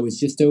fitting, I was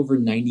just over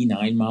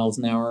 99 miles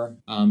an hour.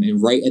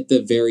 And right at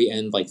the very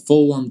end, like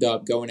full warmed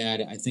up, going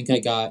at it, I think I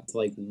got to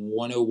like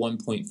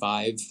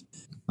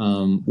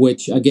 101.5,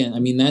 which again, I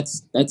mean,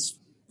 that's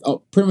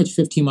pretty much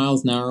 15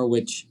 miles an hour,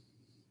 which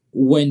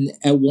when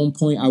at one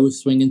point I was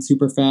swinging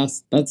super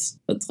fast, that's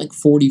like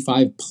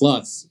 45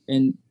 plus.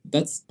 And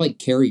that's like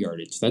carry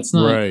yardage. That's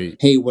not,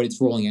 hey, what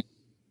it's rolling at.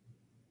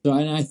 So,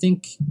 and I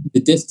think the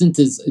distance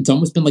it's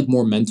almost been like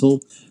more mental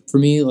for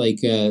me.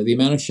 Like the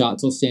amount of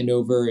shots I'll stand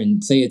over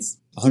and say it's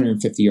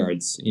 150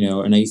 yards,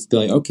 and I used to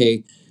be like,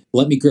 okay,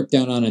 let me grip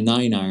down on a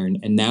 9-iron.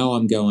 And now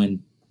I'm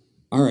going,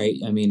 all right,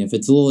 I mean, if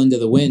it's a little into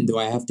the wind, do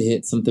I have to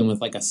hit something with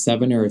like a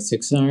 7 or a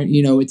 6-iron?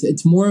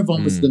 It's more of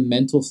almost the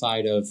mental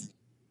side of,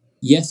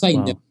 yes, I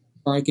know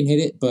I can hit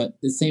it, but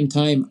at the same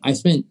time, I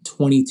spent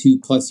 22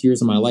 plus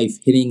years of my life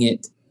hitting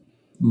it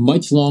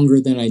much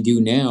longer than I do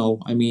now.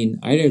 I mean,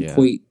 I'd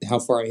equate how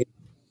far I hit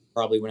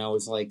probably when I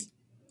was like,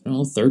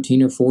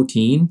 13 or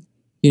 14,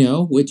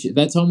 which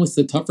that's almost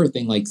the tougher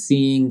thing, like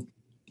seeing,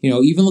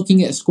 even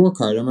looking at a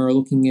scorecard. I remember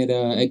looking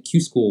at Q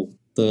School,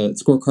 the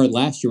scorecard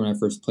last year when I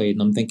first played,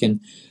 and I'm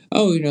thinking,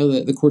 oh,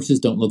 the courses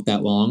don't look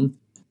that long.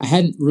 I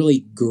hadn't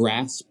really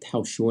grasped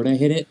how short I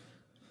hit it.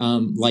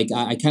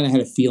 I kind of had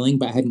a feeling,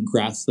 but I hadn't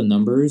grasped the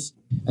numbers.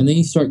 And then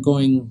you start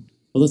going,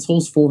 well, this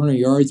hole's 400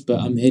 yards,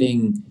 but I'm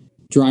hitting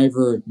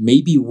driver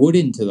maybe wood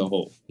into the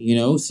hole,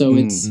 So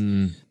it's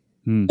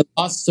it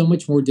lost so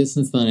much more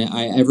distance than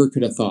I ever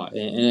could have thought.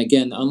 And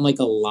again, unlike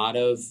a lot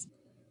of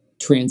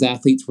trans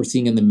athletes we're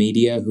seeing in the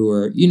media who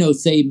are,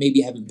 say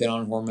maybe haven't been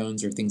on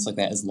hormones or things like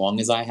that as long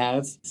as I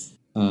have,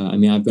 I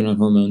mean, I've been on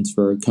hormones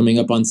for coming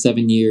up on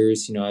 7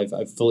 years. You know,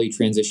 I've fully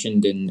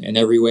transitioned in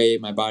every way.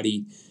 My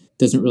body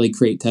doesn't really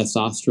create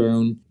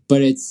testosterone,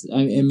 but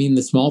I mean,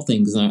 the small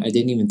things, and I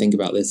didn't even think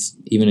about this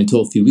even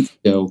until a few weeks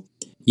ago.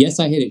 Yes,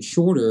 I hit it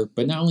shorter,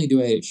 but not only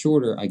do I hit it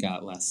shorter, I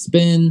got less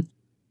spin.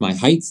 My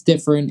height's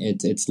different.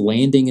 It's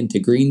landing into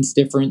greens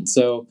different.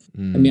 So, I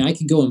mean, I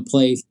could go and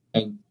play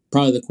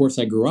probably the course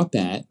I grew up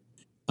at.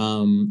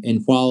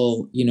 And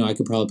while, you know, I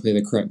could probably play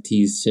the correct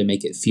tees to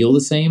make it feel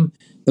the same,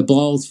 the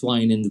ball's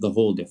flying into the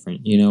hole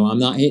different. You know, I'm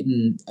not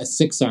hitting a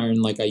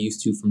 6-iron like I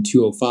used to from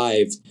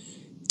 205,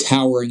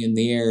 towering in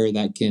the air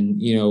that can,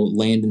 you know,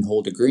 land and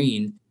hold a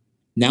green.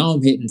 Now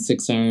I'm hitting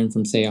 6-iron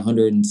from, say,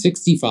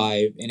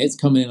 165, and it's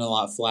coming in a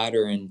lot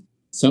flatter. And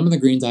some of the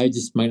greens I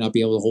just might not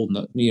be able to hold,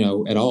 you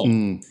know, at all.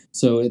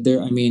 So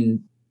I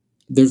mean,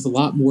 there's a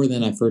lot more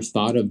than I first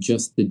thought of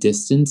just the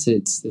distance.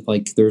 It's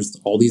like there's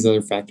all these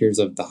other factors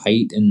of the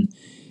height, and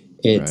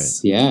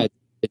it's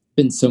it's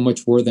been so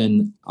much more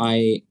than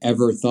I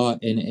ever thought.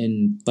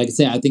 And like I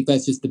say, I think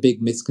that's just the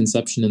big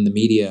misconception in the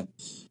media.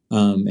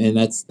 And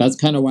that's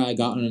kind of why I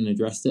got on and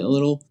addressed it a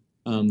little.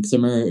 Because I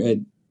remember at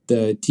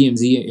the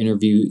TMZ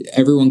interview,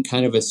 everyone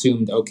kind of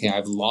assumed, okay,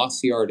 I've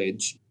lost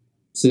yardage.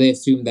 So they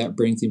assumed that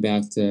brings me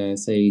back to,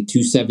 say,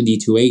 270,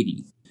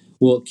 280.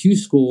 Well, at Q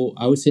School,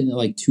 I was sitting at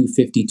like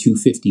 250,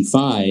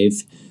 255,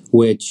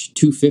 which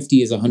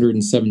 250 is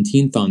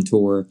 117th on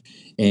tour,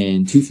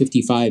 and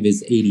 255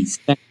 is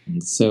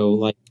 82nd. So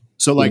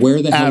like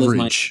where the hell is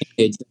my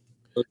advantage?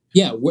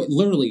 Yeah,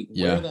 literally,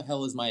 where the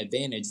hell is my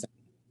advantage?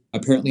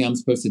 Apparently, I'm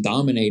supposed to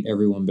dominate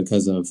everyone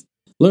because of.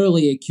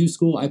 Literally, at Q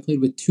School, I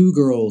played with 2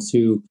 girls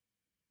who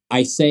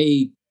I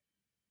say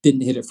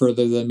didn't hit it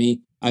further than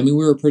me. I mean,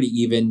 we were pretty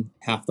even.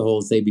 Half the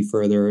holes, they'd be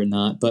further or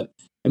not, but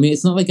I mean,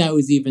 it's not like I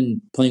was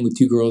even playing with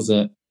 2 girls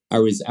that I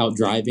was out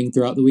driving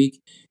throughout the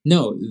week.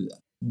 No,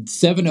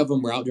 7 of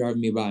them were out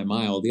driving me by a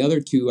mile. The other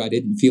 2, I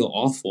didn't feel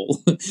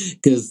awful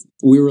because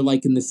we were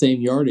like in the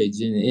same yardage.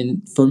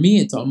 And for me,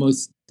 it's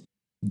almost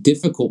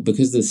difficult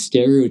because the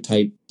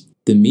stereotype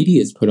the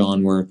media is put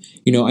on where,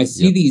 you know, I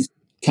see these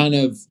kind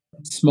of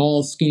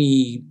small,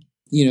 skinny,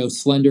 you know,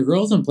 slender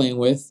girls I'm playing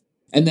with,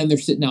 and then they're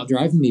sitting out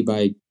driving me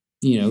by,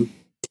 you know,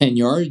 10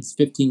 yards,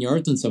 15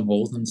 yards on some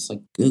holes. And I'm just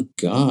like, good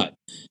God.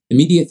 The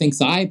media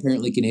thinks I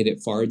apparently can hit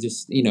it far,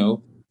 just, you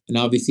know, and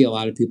obviously a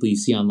lot of people you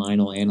see online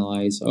will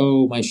analyze,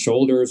 oh, my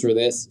shoulders or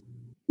this.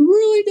 It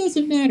really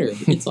doesn't matter.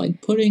 It's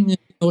like putting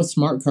a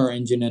smart car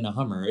engine in a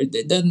Hummer.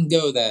 It doesn't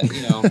go that,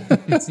 you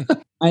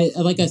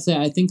know. Like I said,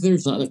 I think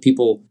there's not enough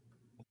people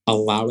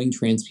allowing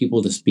trans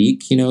people to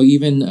speak. You know,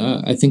 even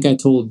I think I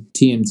told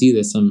TMZ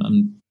this.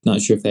 I'm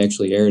not sure if they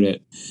actually aired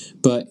it,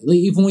 but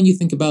even when you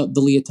think about the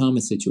Leah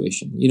Thomas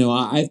situation, you know,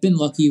 I've been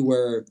lucky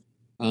where,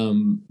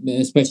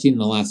 especially in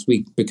the last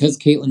week, because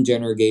Caitlyn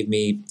Jenner gave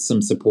me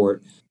some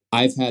support,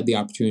 I've had the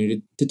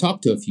opportunity to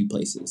talk to a few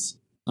places.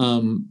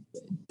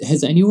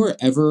 Has anywhere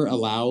ever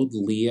allowed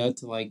Leah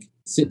to like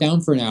sit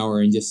down for an hour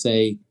and just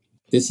say,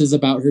 this is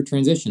about her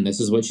transition. This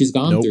is what she's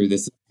gone through.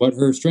 This is what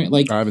her strength,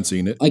 like, I haven't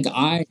seen it. Like,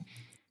 I'm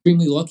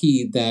extremely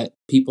lucky that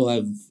people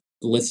have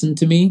listened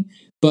to me,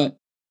 but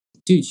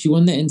dude, she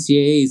won the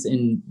NCAAs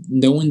and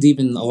no one's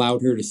even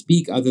allowed her to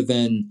speak other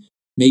than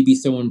maybe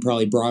someone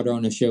probably brought her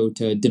on a show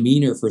to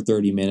demean her for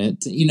 30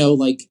 minutes. You know,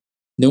 like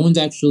no one's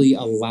actually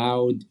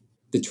allowed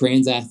the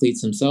trans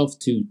athletes themselves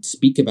to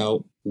speak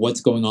about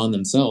what's going on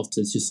themselves.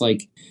 It's just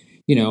like,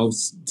 you know,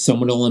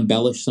 someone will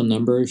embellish some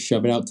numbers,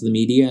 shove it out to the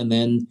media, and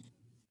then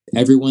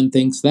everyone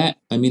thinks that.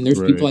 I mean,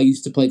 there's people I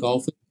used to play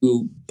golf with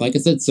who, like I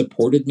said,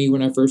 supported me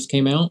when I first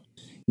came out.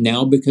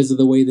 Now, because of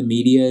the way the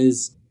media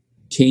is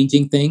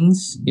changing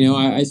things, you know,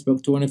 I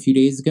spoke to one a few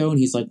days ago, and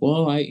he's like,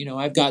 "Well,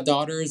 I've got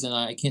daughters, and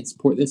I can't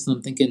support this." And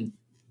I'm thinking,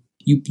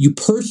 you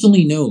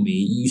personally know me,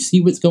 you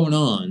see what's going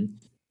on,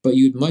 but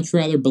you'd much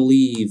rather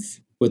believe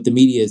what the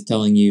media is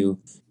telling you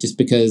just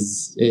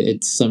because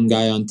it's some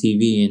guy on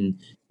TV, and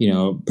you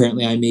know,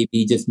 apparently I may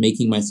be just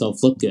making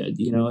myself look good.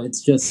 You know,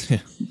 it's just,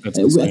 I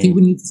think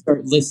we need to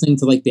start listening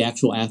to like the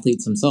actual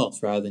athletes themselves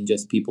rather than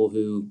just people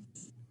who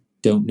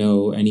don't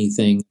know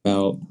anything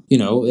about, you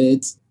know,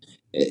 it's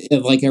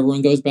like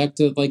everyone goes back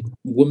to like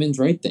women's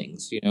right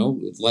things, you know,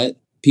 let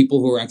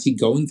people who are actually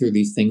going through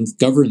these things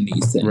govern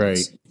these things.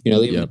 Right. You know,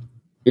 they have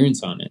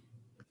experience on it.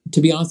 To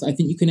be honest, I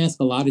think you can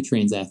ask a lot of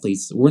trans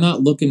athletes. We're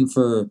not looking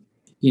for,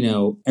 you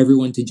know,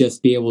 everyone to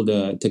just be able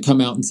to come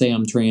out and say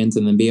I'm trans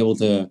and then be able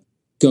to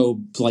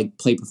go like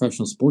play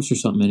professional sports or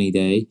something any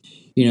day.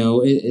 You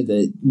know,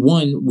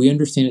 one, we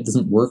understand it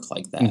doesn't work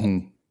like that.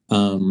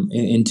 Mm-hmm.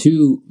 And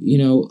two, you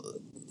know,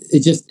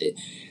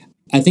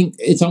 I think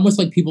it's almost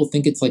like people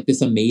think it's like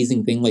this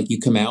amazing thing. Like you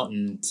come out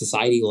and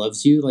society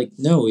loves you. Like,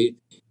 no,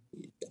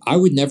 I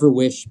would never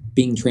wish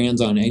being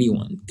trans on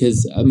anyone.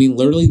 Cause I mean,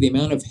 literally the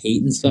amount of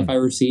hate and stuff I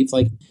received,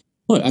 like,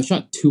 look, I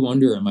shot 2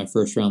 under in my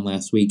first round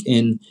last week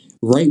and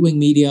right-wing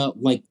media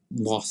like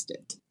lost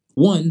it.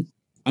 One,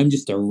 I'm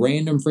just a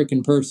random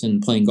freaking person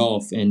playing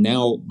golf, and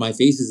now my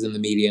face is in the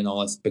media and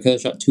all this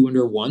because I shot 2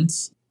 under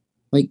once.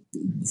 Like,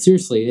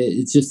 seriously,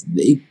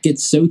 it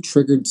gets so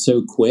triggered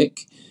so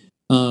quick.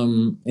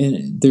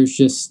 And there's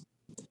just,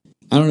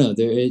 I don't know,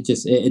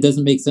 it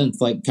doesn't make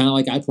sense. Like, kind of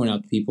like I point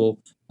out to people,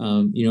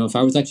 if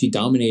I was actually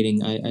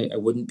dominating, I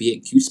wouldn't be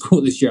at Q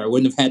school this year. I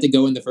wouldn't have had to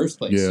go in the first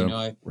place.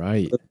 Yeah.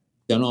 Right.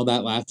 Done all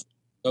that last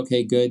year.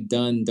 Okay, good,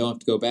 done. Don't have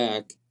to go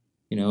back.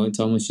 It's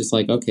almost just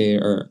like, okay,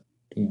 or,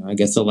 I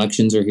guess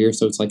elections are here.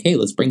 So it's like, hey,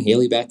 let's bring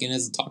Haley back in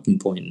as a talking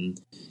point.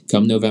 And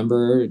come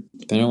November,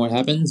 depending on what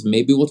happens,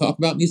 maybe we'll talk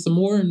about me some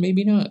more and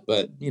maybe not.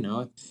 But,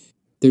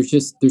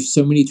 there's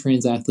so many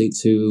trans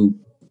athletes who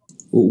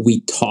we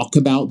talk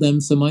about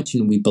them so much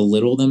and we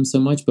belittle them so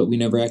much, but we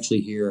never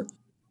actually hear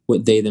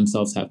what they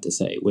themselves have to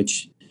say,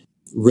 which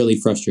really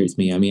frustrates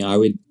me. I mean, I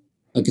would,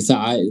 like I said,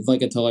 I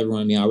tell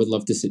everyone, I would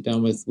love to sit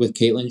down with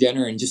Caitlyn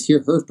Jenner and just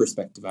hear her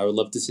perspective. I would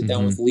love to sit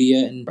down with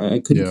Leah, and I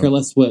couldn't care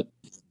less what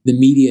the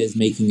media is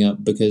making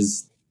up,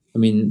 because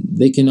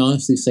they can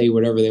honestly say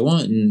whatever they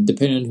want, and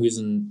depending on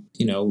who's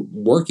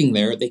working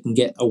there, they can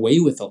get away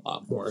with a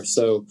lot more.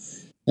 So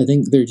I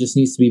think there just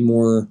needs to be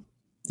more.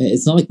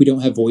 It's not like we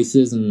don't have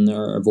voices and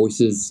our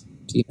voices,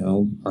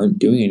 aren't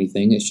doing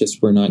anything. It's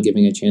just we're not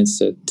giving a chance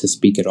to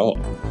speak at all.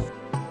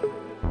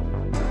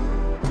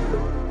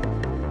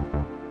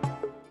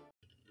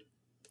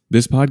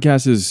 This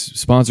podcast is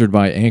sponsored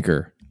by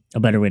Anchor. A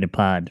better way to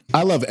pod.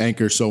 I love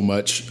Anchor so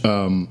much.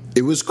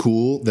 It was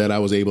cool that I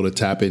was able to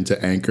tap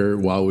into Anchor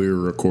while we were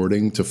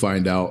recording to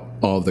find out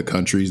all of the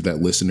countries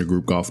that listen to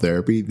Group Golf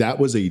Therapy. That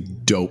was a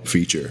dope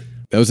feature.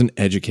 That was an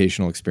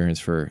educational experience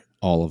for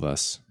all of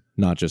us,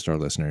 not just our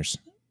listeners.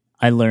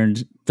 I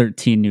learned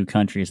 13 new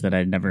countries that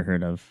I'd never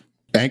heard of.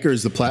 Anchor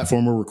is the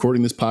platform we're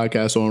recording this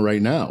podcast on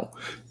right now.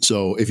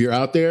 So if you're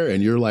out there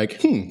and you're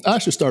like, I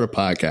should start a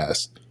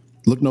podcast,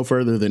 look no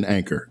further than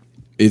Anchor.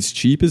 It's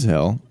cheap as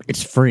hell.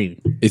 It's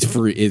free. It's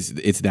free.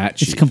 It's that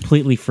cheap. It's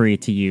completely free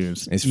to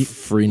use. It's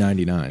free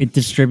 99. It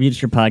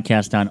distributes your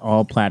podcast on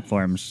all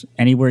platforms.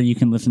 Anywhere you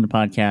can listen to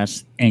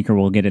podcasts, Anchor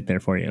will get it there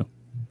for you.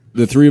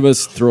 The three of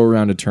us throw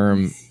around a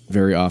term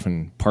very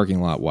often,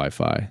 parking lot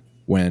Wi-Fi,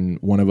 when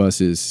one of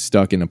us is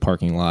stuck in a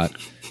parking lot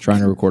trying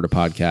to record a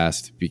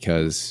podcast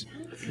because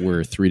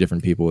we're three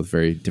different people with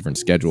very different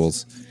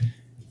schedules.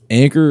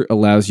 Anchor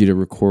allows you to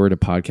record a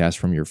podcast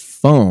from your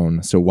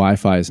phone, so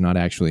Wi-Fi is not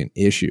actually an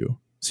issue.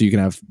 So you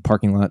can have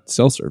parking lot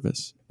cell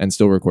service and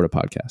still record a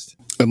podcast.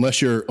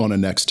 Unless you're on a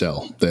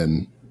Nextel,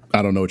 then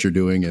I don't know what you're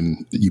doing,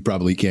 and you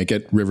probably can't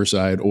get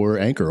Riverside or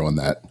Anchor on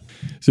that.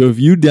 So if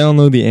you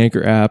download the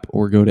Anchor app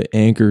or go to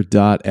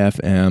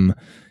anchor.fm,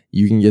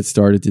 you can get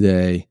started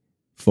today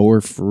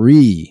for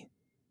free.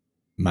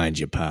 Mind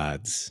your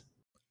pods.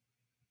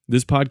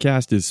 This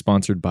podcast is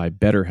sponsored by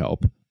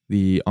BetterHelp,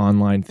 the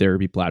online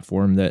therapy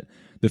platform that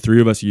the three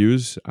of us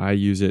use. I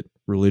use it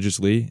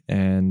religiously,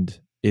 and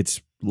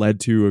it's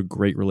led to a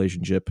great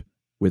relationship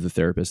with a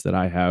therapist that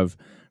I have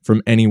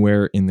from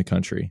anywhere in the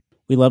country.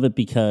 We love it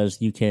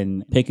because you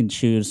can pick and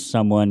choose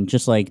someone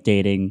just like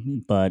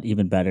dating, but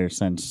even better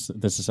since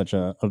this is such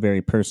a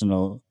very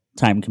personal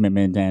time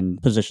commitment and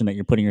position that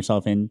you're putting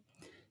yourself in.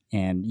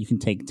 And you can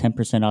take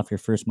 10% off your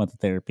first month of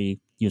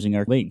therapy using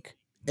our link.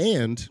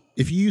 And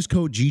if you use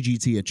code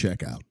GGT at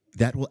checkout,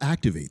 that will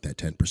activate that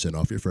 10%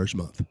 off your first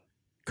month,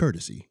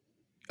 courtesy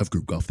of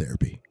Group Golf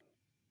Therapy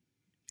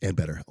and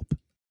BetterHelp.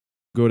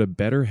 Go to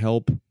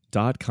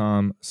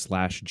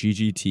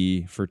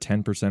betterhelp.com/GGT for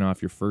 10%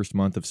 off your first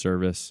month of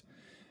service.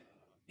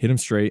 Hit them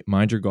straight,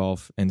 mind your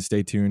golf, and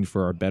stay tuned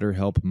for our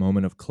BetterHelp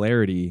moment of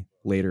clarity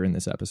later in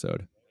this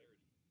episode.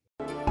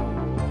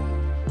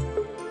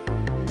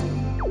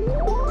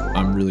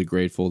 I'm really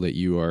grateful that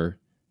you are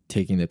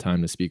taking the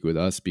time to speak with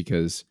us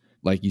because,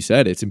 like you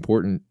said, it's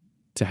important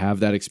to have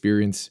that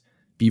experience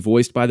be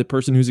voiced by the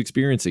person who's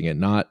experiencing it,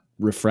 not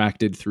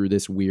refracted through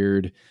this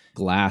weird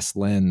glass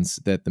lens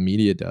that the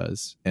media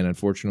does. And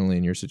unfortunately,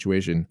 in your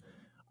situation,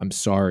 I'm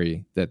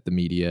sorry that the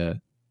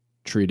media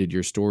treated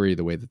your story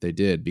the way that they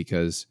did,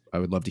 because I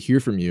would love to hear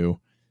from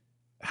you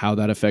how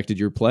that affected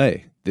your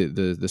play.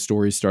 The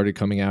stories started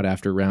coming out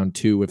after round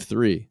 2 of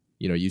 3.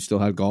 You still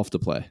had golf to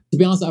play. To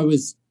be honest, I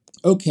was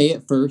okay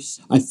at first.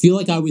 I feel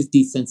like I was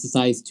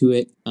desensitized to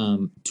it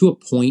to a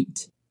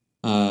point.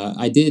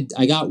 I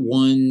got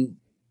one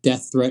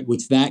death threat,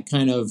 which that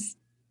kind of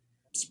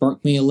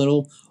sparked me a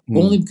little,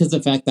 only because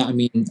of the fact that, I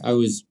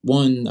was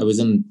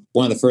in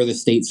one of the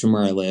furthest states from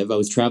where I live. I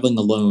was traveling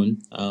alone.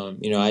 I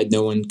had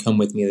no one come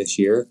with me this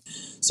year.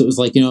 So it was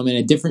like, I'm in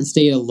a different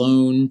state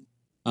alone.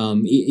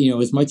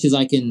 As much as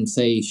I can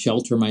say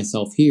shelter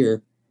myself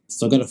here,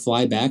 still got to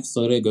fly back,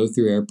 still got to go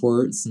through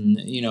airports. And,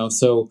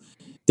 so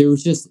there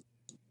was just,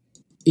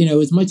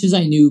 as much as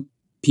I knew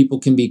people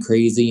can be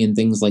crazy and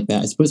things like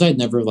that, I suppose I'd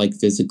never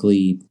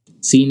physically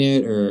seen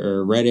it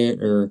or read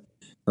it or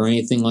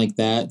anything like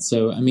that.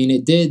 So,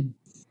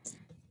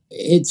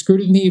 it screwed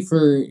with me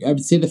for, I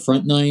would say, the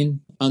front 9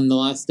 on the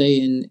last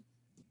day, and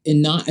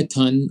not a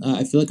ton.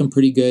 I feel like I'm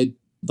pretty good,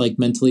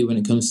 mentally when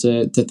it comes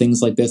to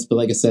things like this. But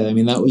like I said,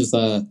 that was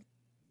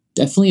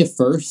definitely a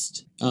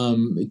first,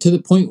 to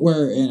the point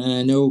where, and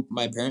I know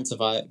my parents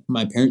and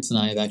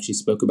I have actually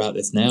spoke about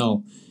this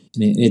now,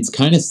 and it's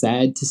kind of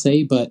sad to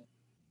say, but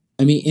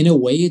I mean, in a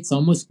way, it's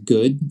almost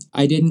good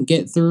I didn't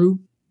get through,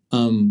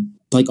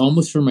 like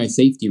almost for my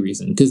safety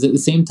reason. Because at the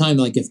same time,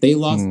 like if they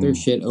lost their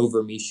shit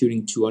over me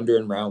shooting 2 under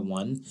in round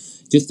 1,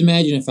 just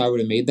imagine if I would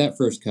have made that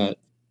first cut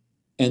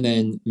and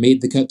then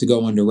made the cut to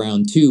go on to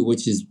round 2,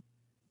 which is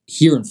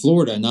here in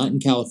Florida, not in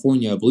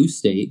California, a blue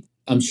state.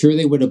 I'm sure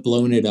they would have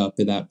blown it up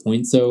at that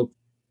point. So,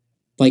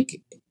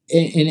 like,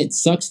 and it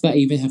sucks that I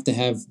even have to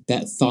have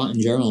that thought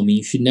in general. I mean,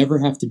 you should never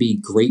have to be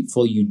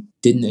grateful you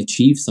didn't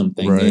achieve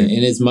something. Right.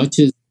 And as much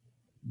as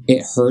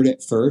it hurt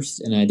at first,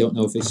 and I don't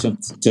know if it's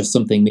just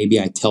something maybe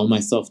I tell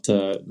myself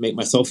to make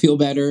myself feel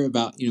better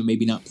about,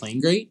 maybe not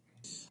playing great.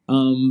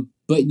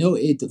 But no,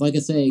 it, like I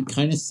say, it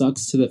kind of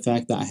sucks to the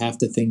fact that I have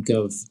to think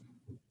of,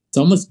 it's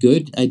almost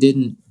good I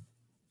didn't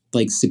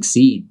like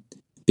succeed,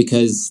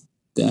 because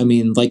I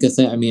mean, like I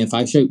said, I mean, if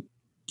I shoot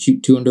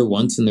 2 under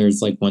once and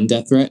there's like 1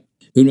 death threat,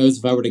 who knows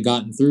if I would have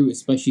gotten through,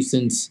 especially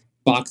since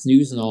Fox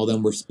News and all of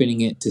them were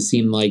spinning it to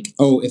seem like,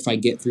 oh, if I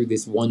get through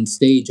this one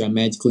stage, I'm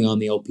magically on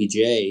the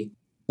LPGA.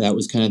 That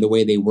was kind of the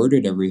way they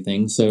worded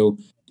everything. So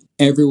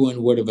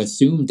everyone would have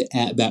assumed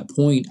at that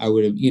point I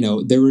would have,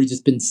 there would have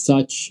just been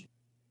such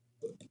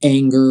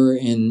anger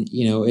and,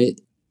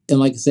 it, and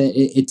like I said,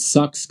 it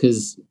sucks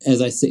because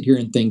as I sit here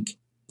and think,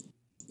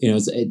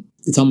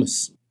 it's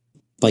almost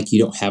like you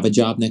don't have a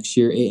job next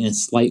year in a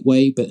slight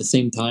way, but at the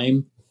same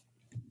time,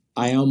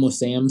 I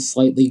almost am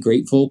slightly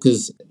grateful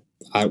because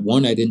I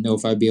didn't know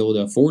if I'd be able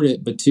to afford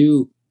it, but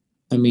 2,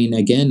 I mean,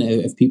 again,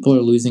 if people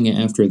are losing it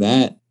after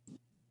that,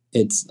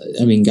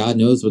 God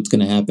knows what's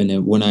going to happen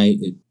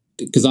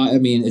because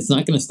it's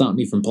not going to stop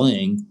me from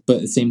playing, but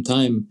at the same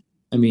time,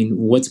 I mean,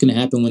 what's going to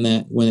happen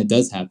when it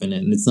does happen?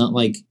 And it's not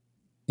like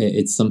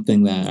it's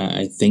something that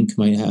I think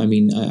might I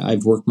mean,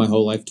 I've worked my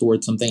whole life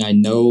towards something. I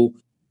know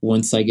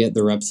once I get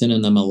the reps in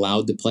and I'm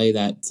allowed to play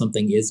that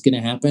something is going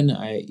to happen,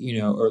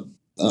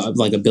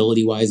 like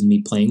ability wise and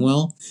me playing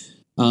well.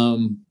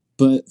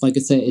 But like I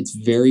said, it's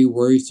very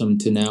worrisome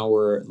to now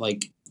where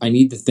like I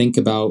need to think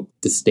about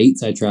the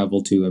states I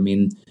travel to. I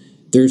mean,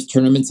 there's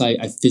tournaments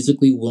I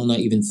physically will not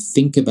even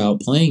think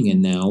about playing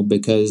in now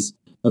because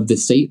of the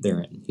state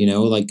they're in,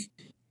 like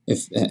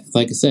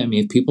like I said, I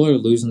mean, if people are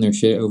losing their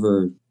shit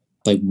over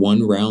like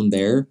 1 round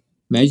there,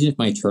 imagine if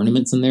my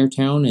tournament's in their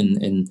town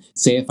and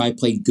say if I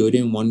play good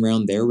in 1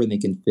 round there where they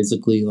can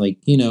physically like,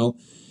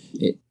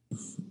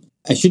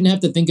 I shouldn't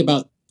have to think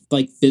about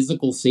like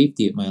physical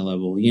safety at my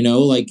level,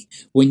 like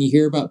when you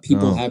hear about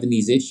people having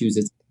these issues,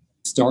 it's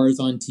stars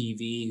on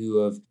TV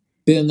who have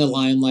been in the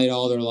limelight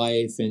all their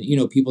life. And,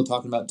 people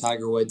talking about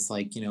Tiger Woods,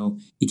 like,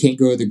 you can't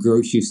go to the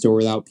grocery store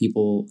without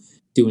people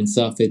doing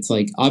stuff. It's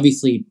like,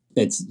 obviously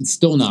it's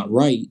still not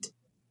right,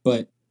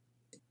 but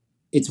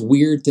it's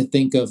weird to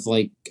think of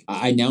like,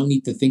 I now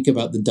need to think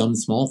about the dumb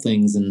small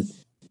things. And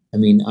I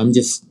mean, I'm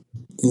just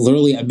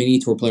literally a mini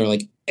tour player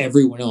like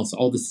everyone else.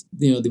 All this,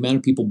 the amount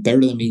of people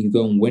better than me who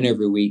go and win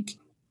every week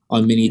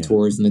on mini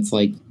tours. And it's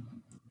like,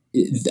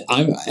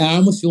 I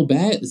almost feel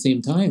bad at the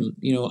same time.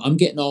 I'm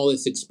getting all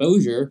this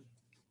exposure,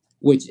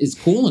 which is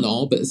cool and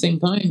all, but at the same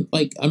time,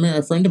 like I remember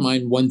a friend of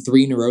mine won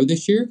 3 in a row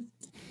this year.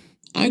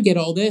 I get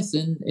all this,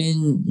 and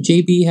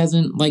JB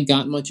hasn't like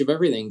gotten much of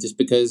everything just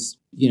because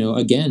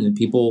again,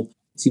 people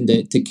seem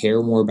to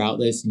care more about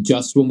this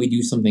just when we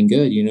do something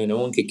good. No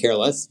one could care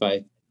less if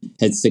I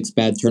had 6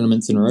 bad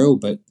tournaments in a row,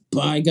 but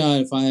by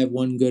God, if I have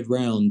 1 good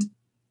round,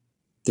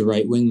 the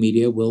right wing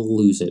media will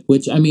lose it.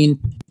 Which I mean,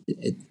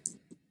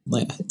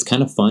 it's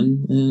kind of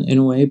fun in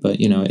a way, but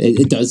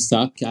it does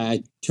suck.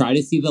 I try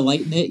to see the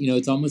light in it.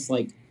 It's almost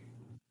like,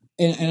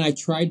 and I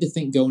tried to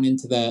think going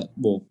into that.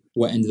 Well,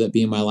 what ended up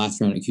being my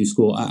last round at Q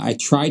School, I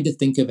tried to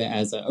think of it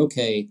as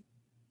okay,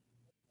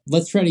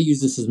 let's try to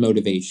use this as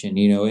motivation.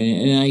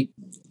 And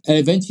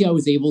eventually I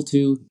was able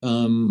to.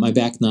 My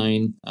back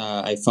 9,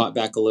 I fought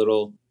back a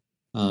little.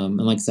 And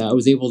like I said, I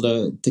was able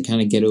to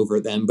kind of get over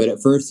it then. But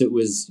at first it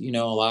was, a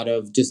lot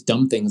of just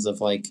dumb things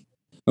of like,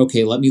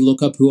 okay, let me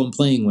look up who I'm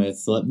playing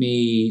with. Let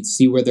me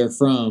see where they're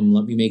from.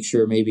 Let me make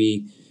sure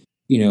maybe,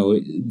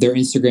 their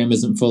Instagram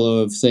isn't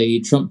full of, say,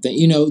 Trump,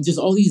 just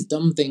all these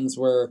dumb things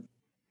where,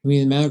 I mean,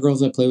 the amount of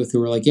girls I play with who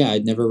were like, yeah,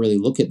 I'd never really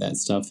look at that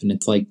stuff. And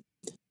it's like,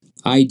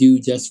 I do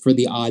just for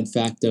the odd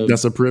fact of.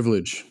 That's a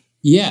privilege.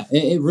 Yeah,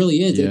 it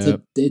really is. Yeah.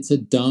 It's a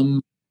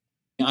dumb.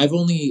 I've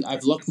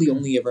luckily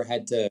only ever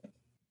had to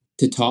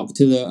talk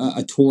to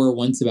a tour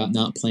once about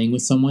not playing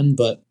with someone,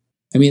 but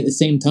I mean at the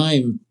same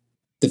time,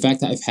 the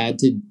fact that I've had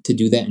to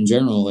do that in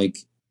general, like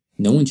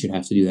no one should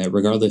have to do that,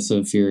 regardless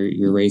of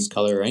your race,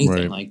 color, or anything.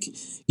 Right. Like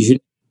you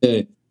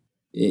should.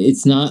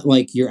 It's not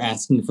like you're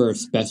asking for a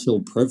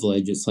special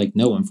privilege. It's like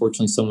no,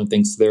 unfortunately, someone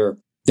thinks they're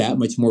that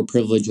much more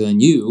privileged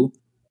than you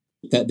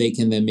that they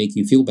can then make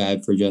you feel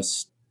bad for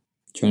just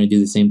trying to do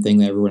the same thing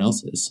that everyone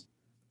else is.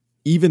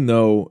 Even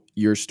though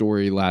your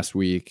story last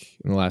week,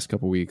 in the last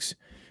couple of weeks,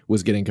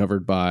 was getting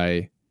covered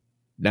by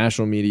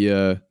national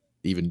media,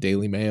 even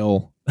Daily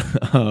Mail,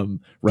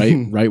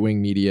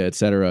 right-wing media,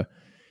 etc.,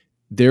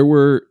 there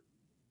were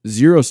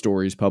 0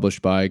 stories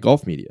published by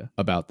golf media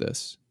about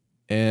this.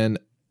 And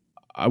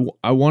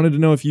I wanted to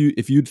know if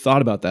you'd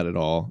thought about that at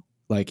all.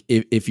 like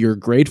if you're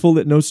grateful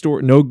that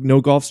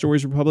no golf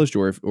stories were published,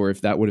 or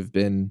if that would have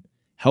been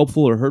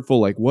helpful or hurtful,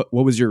 like what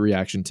was your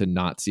reaction to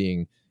not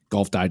seeing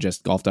Golf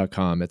Digest,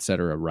 golf.com,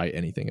 etc. write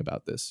anything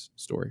about this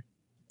story?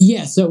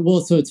 Yeah, so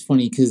it's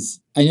funny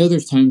because I know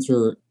there's times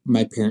where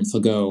my parents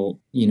will go,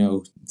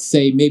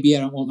 say maybe I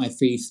don't want my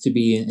face to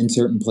be in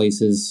certain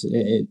places,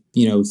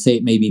 say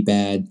it may be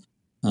bad.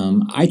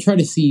 I try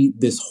to see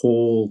this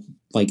whole,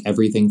 like,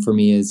 everything for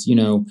me is,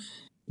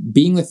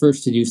 being the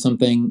first to do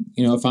something.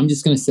 If I'm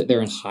just going to sit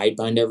there and hide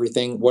behind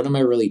everything, what am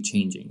I really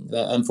changing?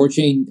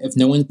 Unfortunately, if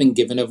no one's been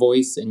given a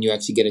voice and you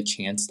actually get a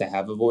chance to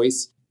have a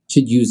voice,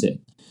 should use it.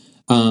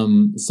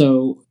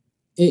 So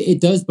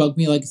it does bug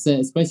me, like I said,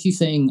 especially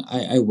saying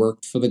I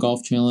worked for the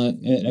Golf Channel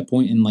at a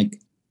point and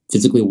like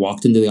physically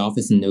walked into the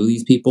office and know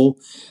these people.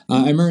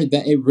 I remember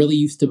that it really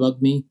used to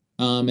bug me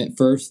at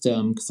first,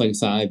 because like I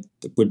said, I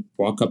would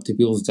walk up to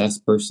people's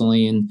desks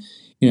personally, and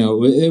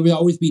it would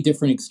always be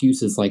different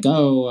excuses like,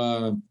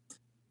 you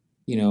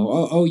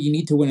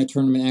need to win a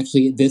tournament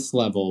actually at this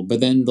level, but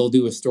then they'll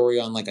do a story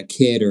on like a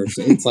kid, or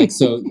it's like,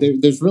 so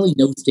there's really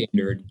no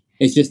standard.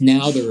 It's just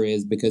now there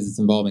is, because it's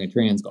involving a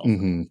trans golfer.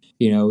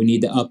 Mm-hmm. We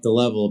need to up the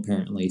level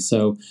apparently.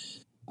 So,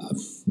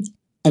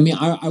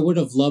 I would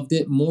have loved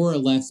it more or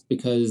less,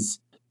 because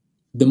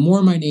the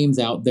more my name's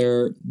out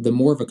there, the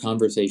more of a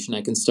conversation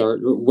I can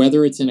start,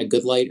 whether it's in a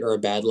good light or a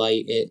bad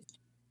light.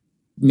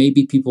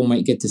 Maybe people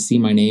might get to see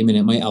my name and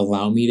it might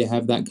allow me to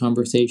have that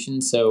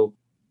conversation. So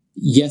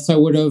yes, I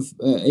would have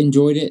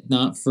enjoyed it,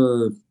 not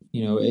for,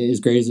 as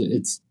great as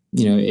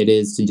it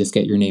is to just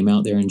get your name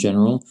out there in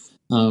general.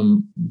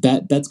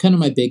 That's kind of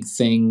my big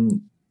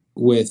thing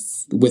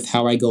with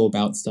how I go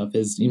about stuff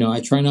is,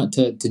 I try not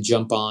to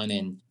jump on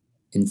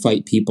and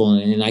fight people,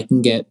 and I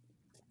can get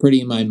pretty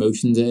in my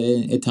emotions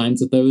at times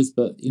with those,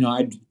 but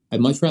I'd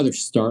much rather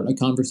start a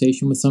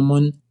conversation with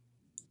someone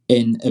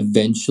and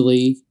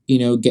eventually,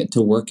 get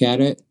to work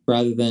at it,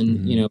 rather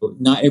than,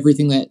 not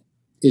everything that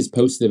is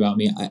posted about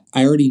me,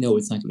 I already know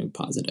it's not going to be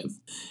positive.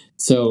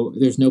 So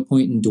there's no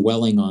point in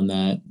dwelling on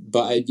that.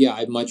 But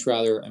I'd much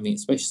rather,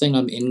 especially saying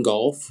I'm in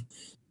golf,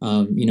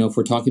 if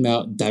we're talking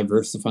about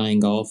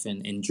diversifying golf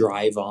and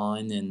drive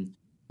on and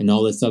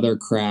all this other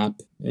crap,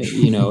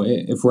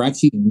 if we're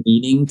actually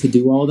meaning to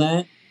do all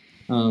that,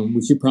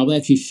 we should probably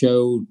actually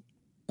show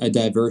a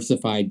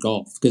diversified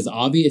golf, because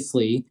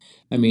obviously,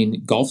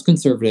 golf's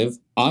conservative.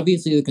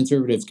 Obviously, the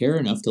conservatives care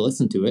enough to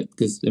listen to it,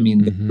 because they're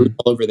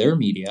all over their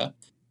media.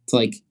 It's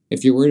like,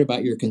 if you're worried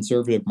about your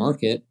conservative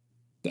market,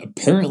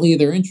 apparently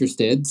they're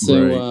interested.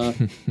 So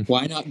Right.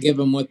 Why not give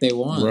them what they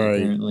want? Right.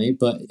 Apparently,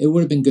 but it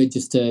would have been good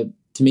just to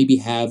maybe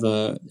have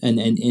an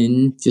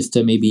in, just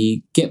to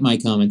maybe get my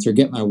comments or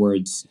get my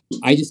words.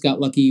 I just got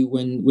lucky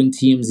when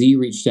TMZ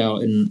reached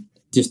out, and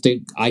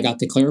I got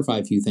to clarify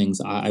a few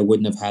things. I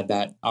wouldn't have had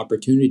that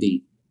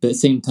opportunity. But at the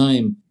same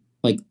time,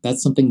 like,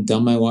 that's something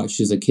dumb I watched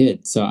as a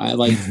kid. So I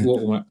like,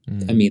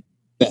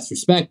 best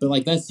respect, but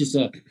like, that's just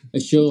a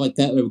show like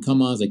that would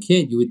come on as a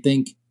kid. You would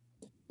think,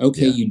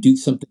 okay, you do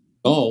something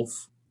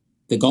golf,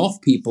 the golf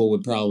people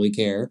would probably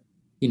care,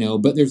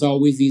 but there's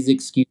always these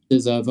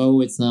excuses of,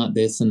 it's not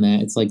this and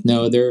that. It's like,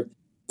 no, they're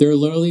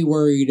literally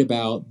worried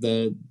about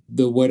the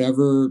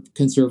whatever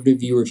conservative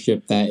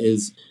viewership that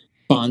is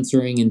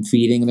sponsoring and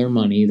feeding their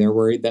money. They're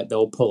worried that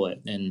they'll pull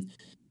it. And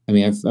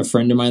a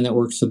friend of mine that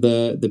works for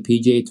the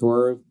PGA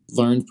Tour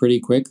learned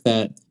pretty quick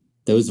that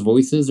those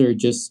voices are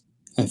just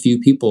a few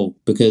people,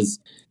 because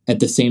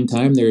at the same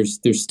time, there's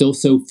still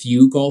so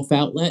few golf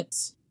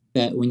outlets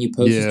that when you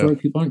post a story,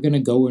 people aren't going to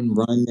go and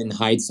run and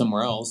hide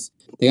somewhere else.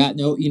 They got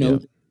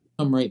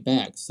come right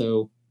back.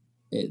 So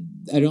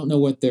I don't know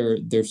what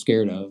they're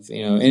scared of,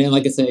 and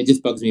like I said, it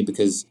just bugs me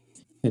because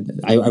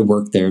I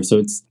work there.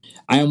 So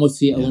I almost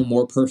see it a little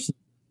more personal.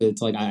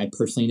 It's like, I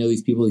personally know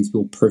these people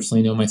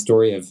personally know my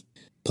story, have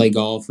played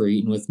golf or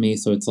eaten with me.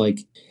 So it's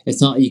like,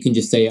 it's not like you can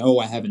just say,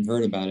 I haven't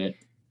heard about it.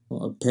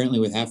 Well, apparently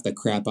with half the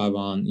crap I'm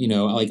on,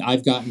 like,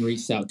 I've gotten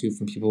reached out to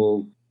from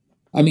people.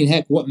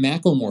 Heck, what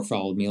Macklemore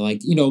followed me.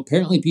 Like,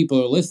 apparently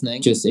people are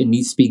listening. Just, it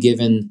needs to be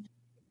given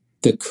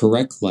the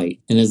correct light.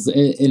 And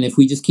if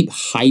we just keep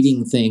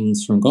hiding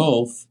things from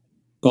golf's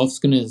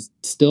going to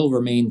still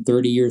remain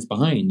 30 years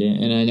behind.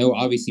 And I know,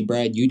 obviously,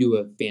 Brad, you do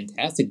a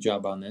fantastic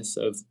job on this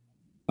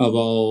of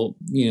all,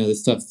 the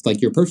stuff,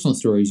 like your personal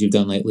stories you've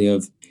done lately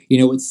of,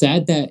 it's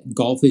sad that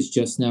golf is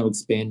just now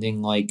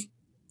expanding, like,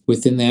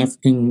 within the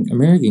African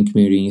American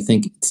community. And you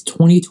think it's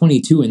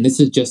 2022 and this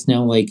is just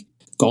now like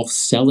golf's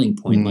selling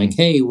point. Like,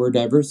 hey, we're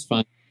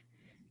diversifying.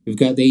 We've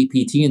got the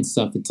APT and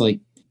stuff. It's like,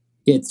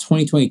 it's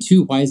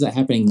 2022. Why is that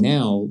happening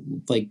now?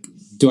 Like,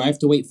 do I have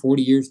to wait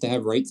 40 years to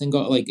have rights in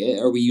golf? Like,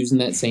 are we using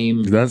that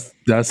same? That's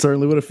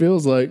certainly what it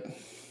feels like.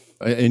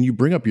 And you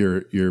bring up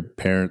your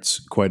parents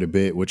quite a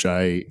bit, which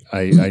I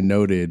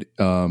noted.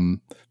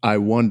 I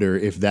wonder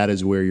if that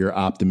is where your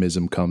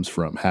optimism comes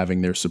from,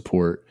 having their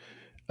support,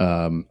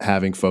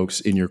 having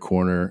folks in your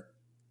corner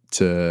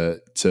to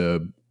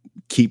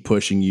keep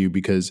pushing you,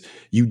 because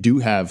you do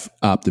have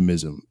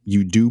optimism.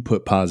 You do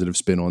put positive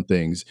spin on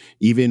things.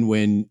 Even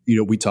when,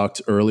 we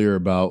talked earlier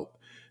about,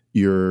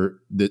 your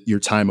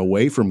time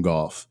away from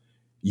golf,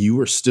 you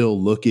were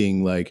still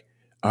looking like,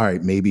 all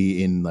right,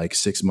 maybe in like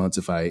 6 months,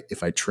 if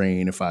I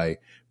train, if I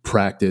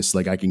practice,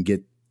 like I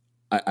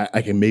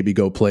can maybe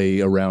go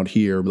play around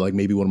here. Like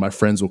maybe one of my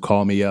friends will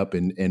call me up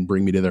and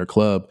bring me to their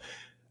club.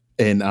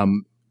 And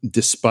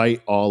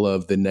despite all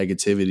of the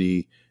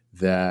negativity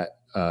that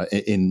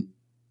in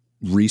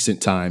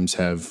recent times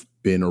have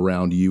been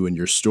around you and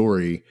your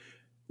story,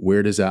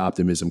 where does that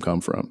optimism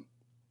come from?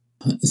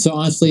 So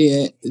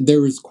honestly,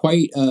 there was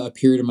quite a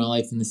period of my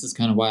life, and this is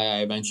kind of why I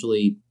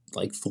eventually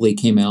like fully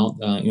came out.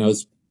 I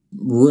was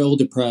real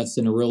depressed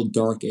in a real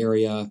dark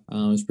area.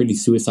 I was pretty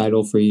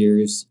suicidal for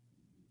years.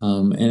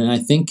 And I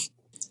think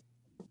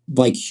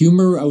like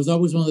humor, I was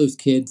always one of those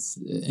kids,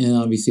 and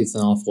obviously it's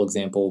an awful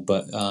example,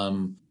 but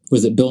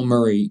was it Bill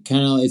Murray?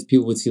 Kind of as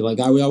people would see, like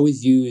I would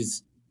always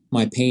use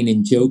my pain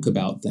and joke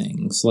about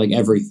things, like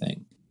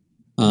everything.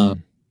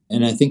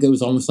 And I think it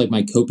was almost like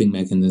my coping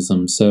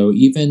mechanism. So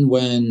even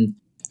when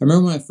I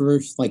remember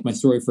when my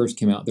story first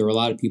came out, there were a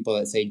lot of people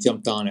that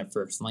jumped on at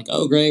first. I'm like,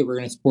 oh, great, we're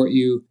going to support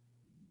you.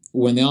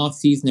 When the off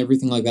season,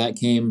 everything like that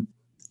came,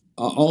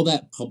 all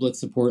that public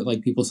support,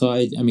 like people saw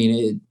it. I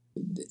mean,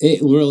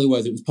 it literally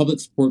was. It was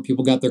public support.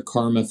 People got their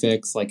karma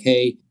fix. Like,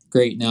 hey,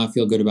 great, now I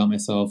feel good about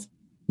myself.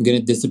 I'm going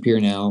to disappear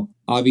now.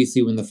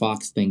 Obviously, when the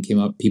Fox thing came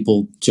up,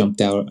 people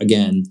jumped out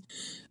again.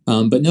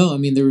 But no, I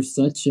mean, there was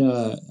such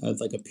a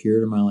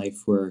period of my life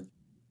where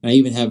I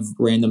even have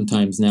random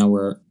times now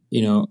where,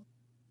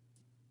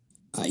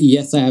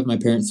 yes, I have my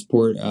parents'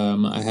 support.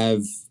 I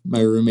have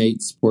my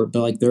roommate support,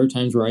 but like there are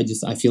times where I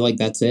feel like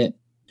that's it.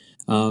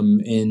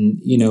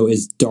 And,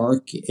 as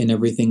dark and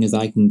everything as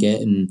I can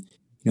get. And,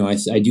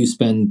 I do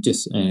spend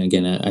and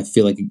again, I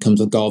feel like it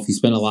comes with golf. You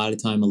spend a lot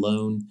of time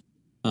alone.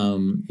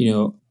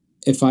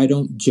 If I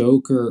don't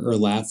joke or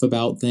laugh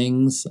about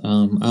things,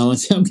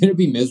 honestly, I'm going to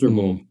be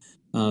miserable.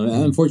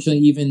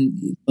 Unfortunately,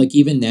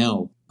 even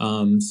now.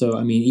 So,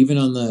 I mean, even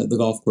on the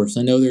golf course,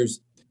 I know there's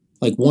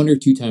like one or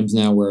two times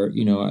now where,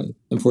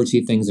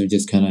 unfortunately things have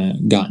just kind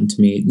of gotten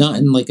to me, not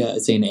in like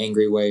an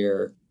angry way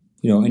or,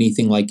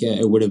 anything like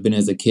it would have been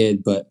as a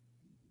kid, but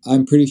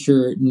I'm pretty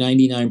sure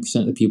 99%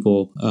 of the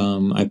people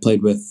I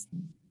played with,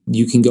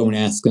 you can go and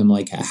ask them,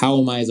 like, how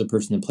am I as a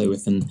person to play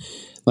with? And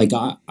like,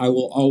 I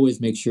will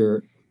always make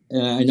sure,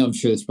 and I know I'm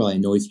sure this probably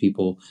annoys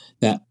people,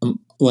 that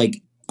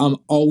I'm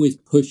always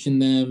pushing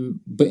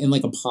them, but in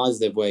like a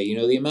positive way.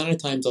 The amount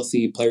of times I'll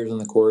see players on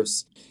the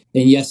course,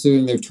 and yes, they're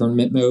in their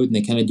tournament mode and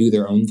they kind of do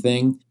their own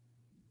thing.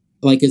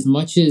 Like as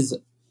much as,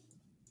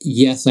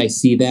 yes, I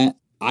see that,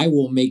 I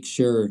will make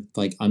sure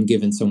like I'm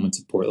giving someone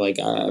support. Like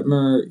I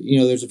remember,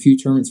 there's a few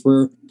tournaments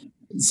where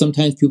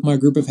sometimes people in my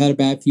group have had a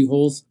bad few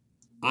holes.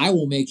 I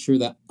will make sure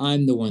that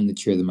I'm the one to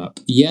cheer them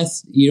up.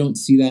 Yes, you don't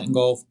see that in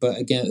golf, but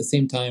again, at the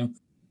same time,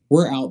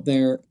 we're out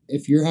there.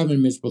 If you're having a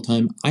miserable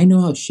time, I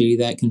know how shitty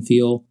that can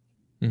feel.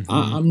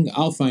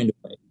 I'll find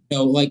a way.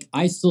 Like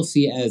I still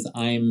see it as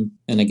and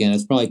again,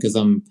 it's probably because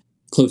I'm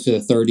closer to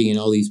 30 and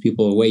all these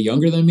people are way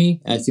younger than me.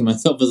 I see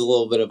myself as a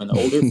little bit of an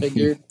older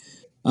figure.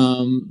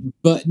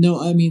 But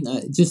no, I mean,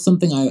 just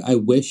something I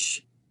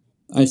wish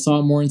I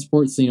saw more in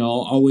sports. I'll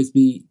always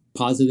be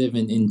positive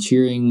and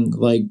cheering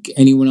like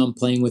anyone I'm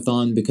playing with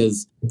on,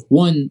 because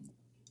one,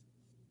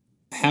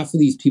 half of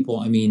these people,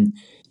 I mean,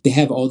 they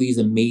have all these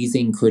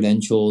amazing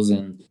credentials.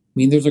 And I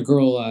mean, there's a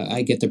girl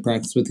I get to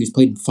practice with who's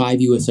played in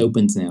 5 U.S.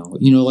 Opens now.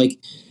 Like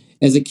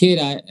as a kid,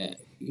 I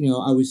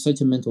was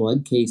such a mental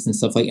head case and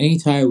stuff. Like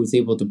anytime I was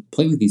able to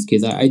play with these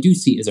kids, I do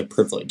see it as a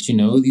privilege.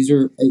 These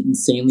are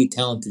insanely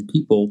talented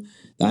people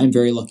that I'm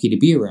very lucky to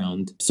be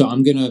around. So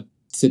I'm going to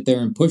sit there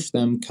and push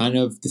them kind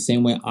of the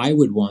same way I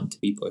would want to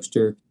be pushed.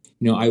 Or,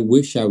 I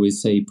wish I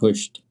was, say,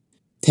 pushed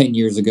 10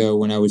 years ago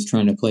when I was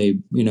trying to play,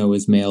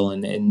 as male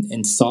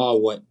and saw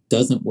what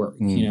doesn't work,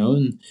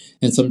 and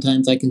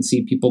sometimes I can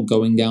see people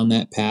going down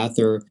that path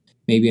or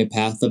maybe a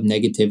path of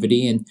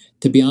negativity. And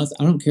to be honest,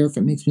 I don't care if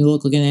it makes me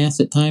look like an ass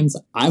at times.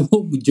 I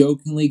will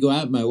jokingly go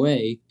out of my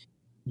way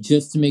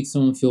just to make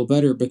someone feel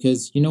better,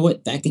 because you know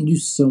what? That can do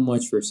so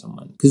much for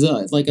someone.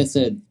 Because like I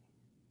said,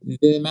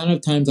 the amount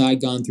of times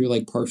I've gone through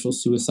like partial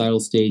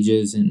suicidal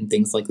stages and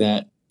things like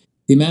that,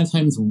 the amount of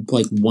times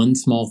like one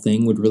small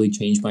thing would really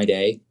change my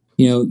day.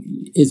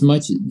 As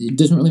much, it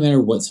doesn't really matter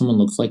what someone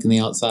looks like on the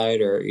outside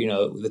or,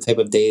 the type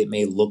of day it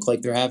may look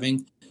like they're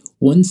having.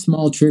 One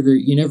small trigger,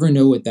 you never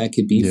know what that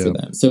could be for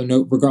them. So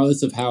no,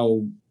 regardless of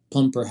how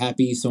plump or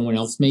happy someone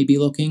else may be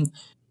looking,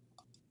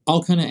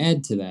 I'll kind of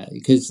add to that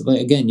because, like,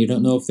 again, you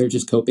don't know if they're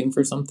just coping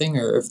for something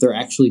or if they're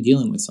actually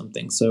dealing with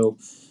something. So,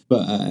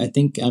 but I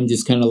think I'm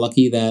just kind of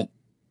lucky that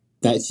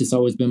that's just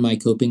always been my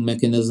coping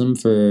mechanism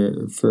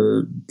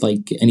for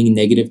like any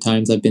negative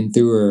times I've been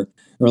through,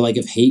 or like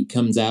if hate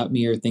comes at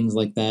me or things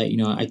like that.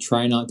 I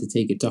try not to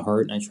take it to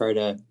heart, and I try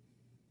to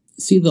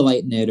see the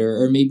light in it,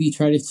 or maybe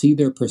try to see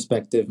their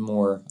perspective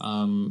more.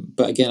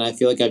 But again, I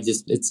feel like I've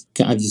just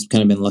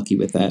kind of been lucky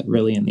with that,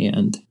 really, in the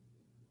end.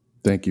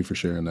 Thank you for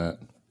sharing that.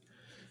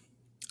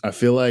 I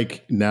feel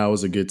like now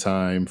is a good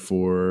time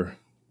for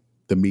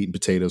the meat and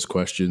potatoes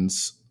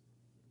questions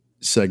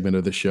segment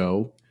of the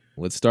show.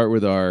 let's start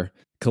with our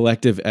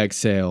collective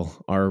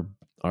exhale, our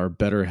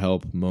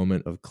BetterHelp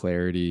moment of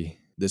clarity.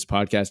 This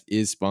podcast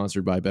is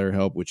sponsored by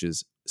BetterHelp, which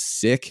is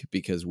sick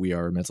because we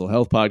are a mental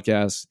health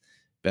podcast.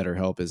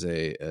 BetterHelp is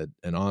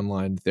an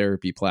online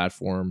therapy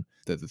platform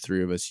that the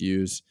three of us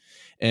use.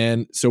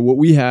 And so what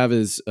we have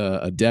is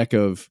a deck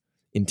of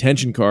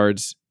intention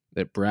cards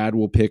that Brad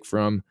will pick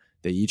from.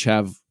 They each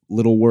have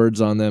little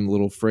words on them,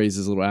 little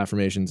phrases, little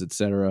affirmations,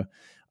 etc.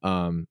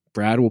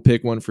 Brad will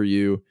pick one for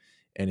you.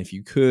 And if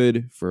you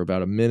could, for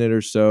about a minute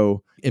or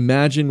so,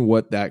 imagine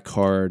what that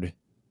card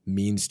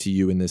means to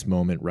you in this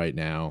moment right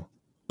now.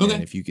 Okay.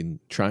 And if you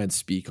can try and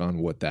speak on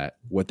what that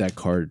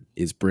card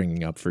is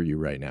bringing up for you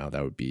right now,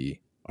 that would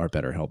be our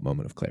BetterHelp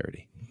moment of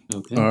clarity.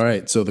 Okay. All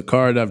right. So the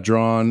card I've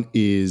drawn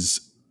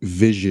is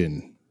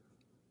vision.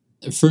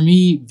 For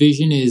me,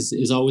 vision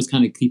is always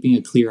kind of keeping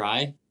a clear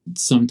eye.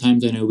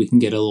 Sometimes I know we can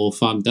get a little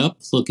fogged up,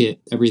 look at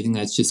everything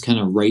that's just kind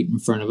of right in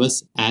front of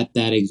us at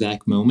that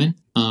exact moment,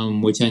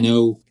 which I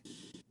know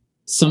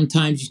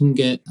sometimes you can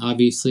get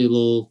obviously a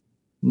little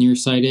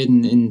nearsighted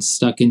and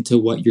stuck into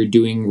what you're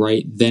doing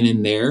right then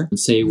and there.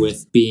 Say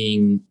with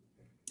being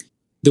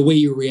the way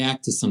you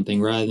react to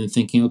something rather than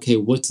thinking, okay,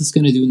 what's this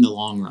going to do in the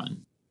long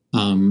run?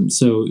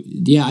 So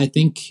yeah, I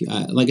think,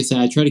 like I said,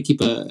 I try to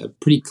keep a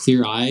pretty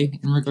clear eye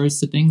in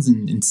regards to things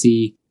and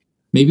see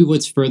maybe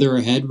what's further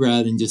ahead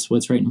rather than just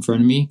what's right in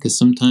front of me. Because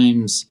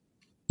sometimes,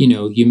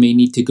 you may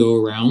need to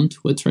go around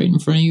what's right in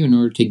front of you in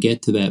order to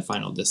get to that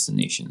final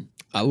destination.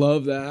 I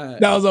love that.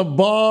 That was a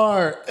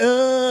bar.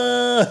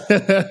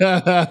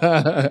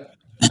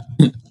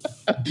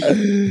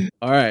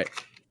 All right.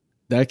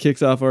 That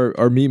kicks off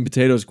our meat and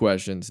potatoes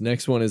questions.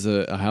 Next one is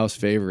a house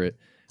favorite.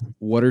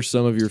 What are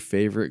some of your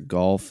favorite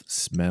golf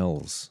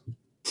smells?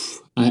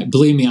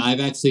 Believe me,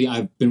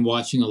 I've been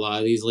watching a lot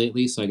of these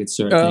lately, so I could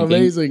start thinking.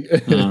 Amazing.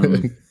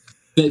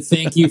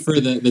 Thank you for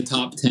the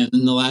top 10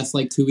 in the last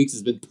 2 weeks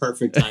has been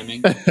perfect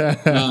timing.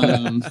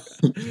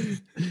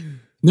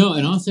 No,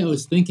 and honestly, I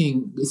was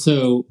thinking,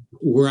 so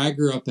where I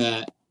grew up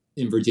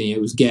in Virginia,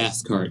 it was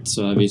gas carts,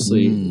 so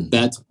obviously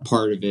that's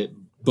part of it.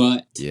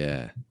 But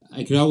yeah,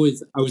 I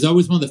was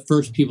always one of the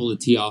first people to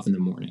tee off in the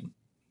morning.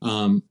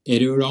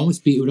 It would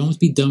almost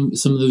be dumb.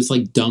 Some of those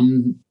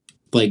dumb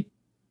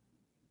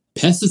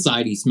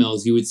pesticide-y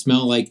smells. You would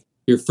smell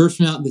your first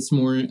one out this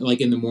morning,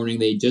 in the morning,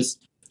 they just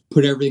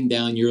put everything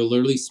down. You're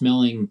literally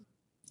smelling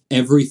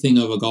everything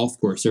of a golf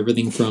course,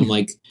 everything from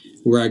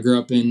where I grew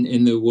up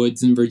in the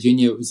woods in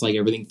Virginia. It was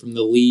everything from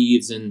the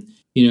leaves and,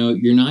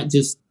 you're not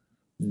just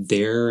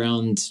there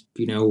around,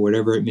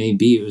 whatever it may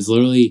be. It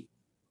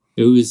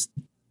was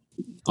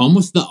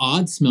almost the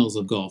odd smells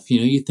of golf.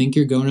 You think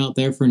you're going out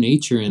there for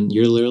nature and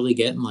you're literally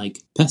getting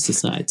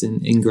pesticides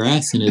and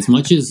grass. And as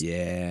much as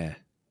yeah,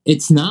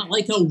 it's not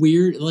a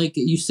weird,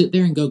 you sit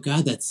there and go,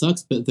 God, that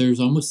sucks. But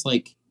there's almost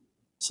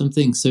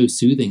something so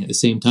soothing at the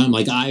same time.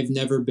 I've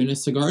never been a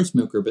cigar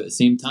smoker, but at the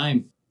same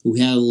time, we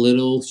had a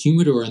little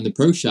humidor in the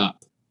pro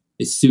shop.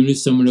 As soon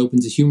as someone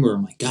opens a humidor,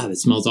 I'm like, God, it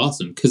smells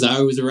awesome. Because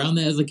I was around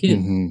that as a kid.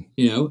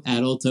 Mm-hmm.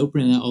 Adults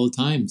opening that all the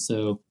time.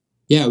 So,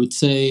 yeah, I would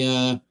say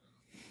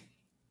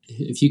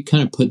if you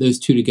kind of put those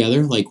two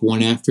together,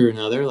 one after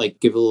another,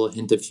 give a little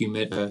hint of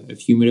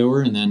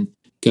humidor and then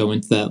go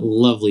into that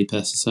lovely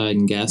pesticide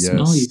and gas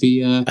smell, you'd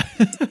be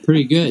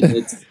pretty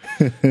good.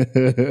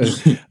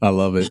 I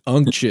love it.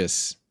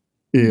 Unctuous.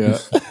 Yeah.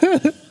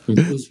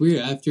 It was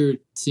weird. After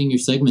seeing your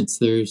segments,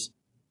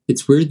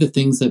 it's weird the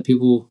things that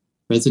people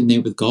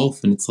resonate with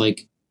golf, and it's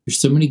there's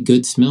so many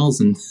good smells,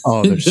 and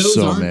there's those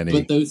so aren't, many.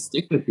 but those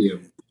stick with you.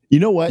 You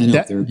know what?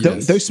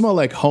 They smell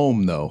like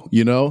home, though.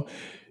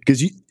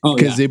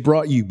 Because they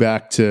brought you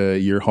back to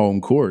your home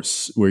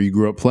course where you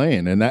grew up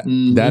playing, and that's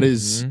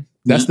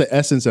the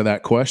essence of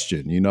that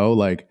question.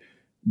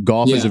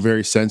 Golf is a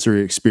very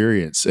sensory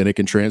experience, and it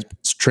can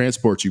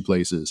transport you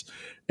places.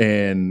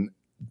 And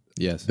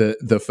yes,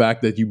 the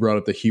fact that you brought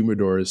up the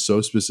humidor is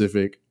so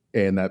specific,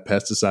 and that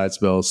pesticide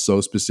smell is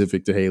so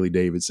specific to Harley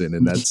Davidson,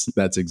 and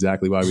that's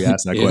exactly why we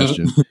asked that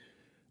question.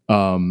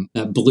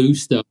 That blue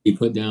stuff you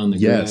put down the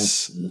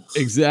grass.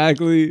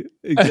 Exactly.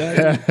 You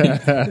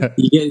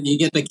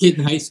get the kid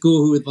in high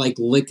school who would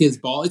lick his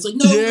ball. It's no,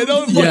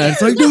 it's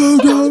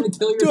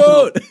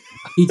don't.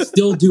 He'd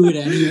still do it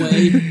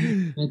anyway.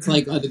 It's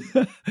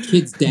the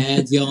kid's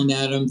dad's yelling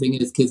at him, thinking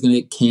his kid's gonna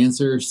get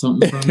cancer or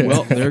something from it.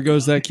 Well, there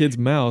goes that kid's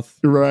mouth.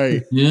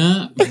 Right.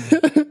 Yeah.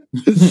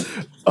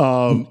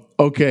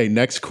 Okay.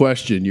 Next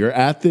question. You're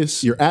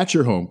at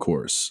your home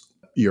course.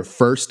 You're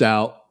first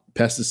out.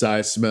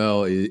 Pesticide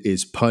smell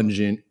is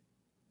pungent.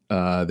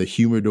 The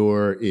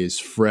humidor is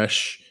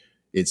fresh.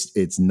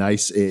 It's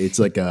nice. It's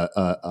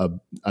a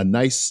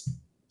nice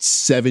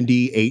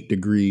 78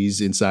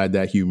 degrees inside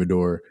that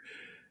humidor.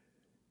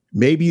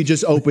 Maybe you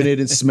just open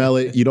it and smell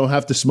it. You don't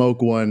have to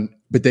smoke one,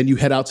 but then you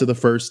head out to the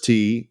first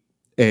tee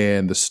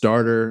and the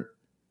starter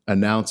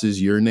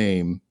announces your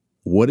name.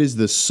 What is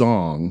the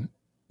song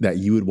that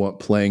you would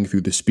want playing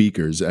through the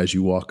speakers as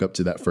you walk up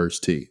to that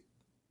first tee?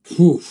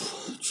 I'm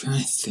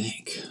trying to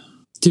think.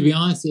 To be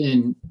honest,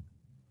 and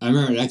I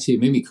remember it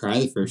made me cry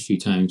the first few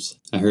times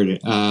I heard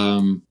it.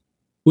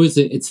 What is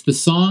it? It's the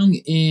song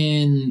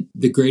in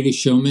The Greatest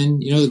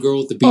Showman. You know the girl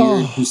with the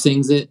beard who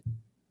sings it?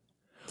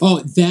 Oh,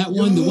 that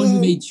one, the one who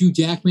made Hugh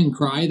Jackman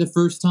cry the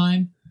first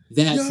time?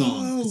 That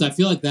song. Because I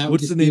feel like that would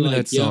What's just the name be of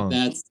like, that song?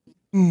 that's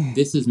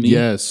This Is Me.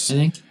 Yes. I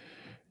think.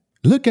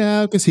 Look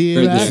out, 'cause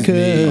here Right I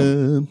there.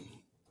 come.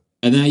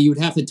 And then you would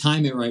have to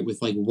time it right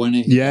with like when I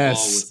hit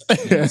Yes. the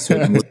ball with, a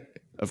certain word.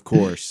 Of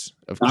course.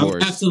 I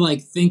would have to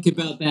like think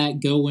about that,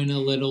 go in a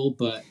little,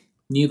 but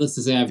needless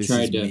to say, I've This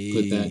tried is to me.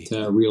 put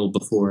that reel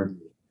before.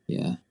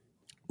 Yeah.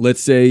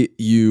 Let's say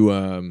you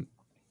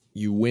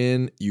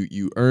win,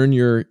 you earn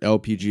your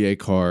LPGA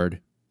card,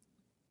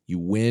 you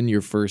win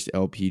your first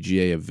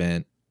LPGA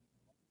event.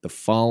 The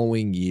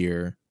following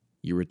year,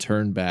 you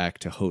return back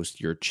to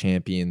host your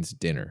champions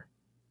dinner.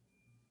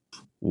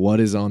 What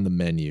is on the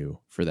menu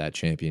for that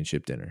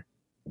championship dinner?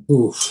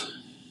 Oof.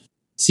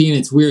 See, and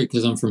it's weird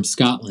because I'm from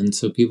Scotland,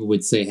 so people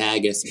would say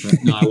haggis, but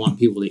no, I want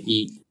people to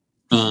eat.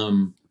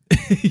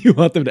 You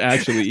want them to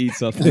actually eat I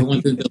something.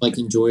 want them to like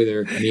enjoy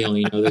their meal.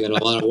 You know, they got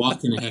a lot of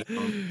walking ahead of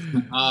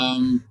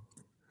them.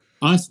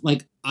 Honestly,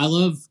 like I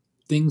love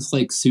things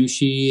like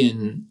sushi,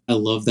 and I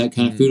love that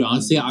kind of food.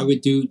 Honestly, I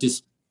would do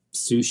just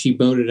sushi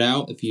boated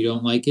out. If you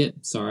don't like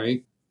it,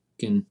 sorry,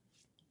 you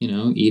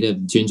can eat a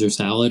ginger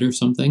salad or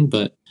something.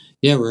 But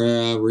yeah,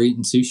 we're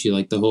eating sushi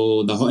like the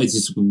whole. It's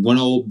just one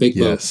old big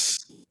boat. Yes.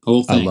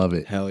 Whole thing. I love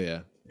it. Hell yeah.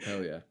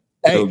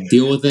 So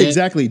deal with it.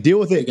 Exactly. Deal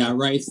with You it. got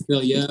rice,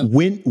 fill you up.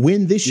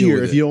 Win this Deal year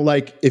with if it. you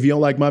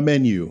don't like my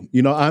menu.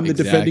 I'm the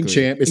defending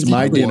Exactly. champ. It's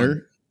my Exactly.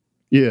 dinner.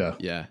 Yeah.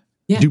 Yeah.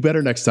 Yeah. Do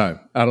better next time.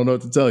 I don't know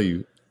what to tell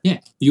you. Yeah,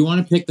 you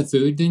want to pick the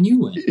food, then you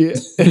win. Yeah.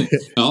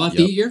 I'll have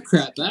to eat your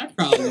crap. That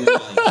probably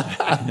won't.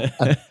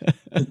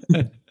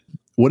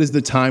 What is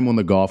the time on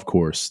the golf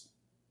course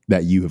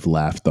that you have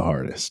laughed the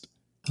hardest?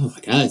 Oh my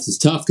god, this is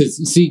tough because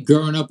see,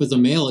 growing up as a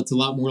male, it's a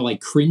lot more like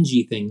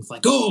cringy things,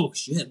 like oh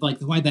shit, like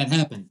why'd that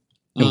happen?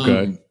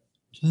 Okay.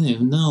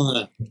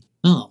 Not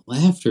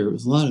laughter. It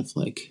was a lot of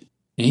like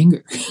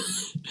anger.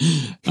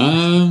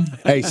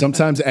 Hey,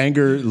 sometimes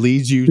anger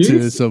leads you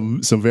to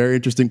some very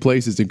interesting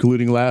places,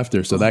 including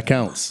laughter. So that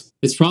counts.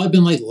 It's probably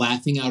been like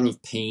laughing out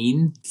of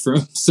pain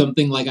from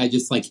something like I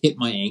just like hit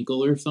my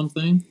ankle or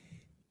something.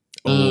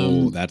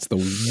 That's the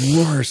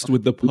worst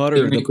with the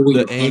putter, With the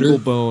your ankle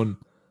putter? bone.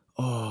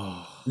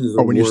 Oh.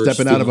 Or when you're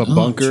stepping out of a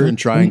bunker sure. and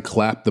try and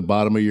clap the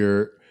bottom of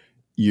your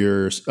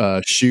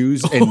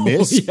shoes and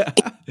miss. Yeah.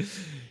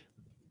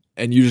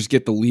 And you just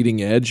get the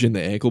leading edge in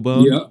the ankle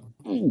bone. Yeah.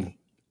 Oh,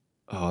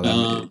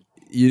 that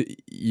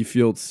you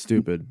feel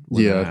stupid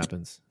when Yeah. that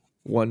happens.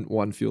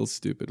 One feels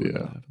stupid when Yeah.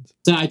 that happens.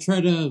 So I try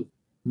to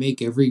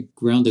make every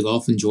round of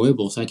golf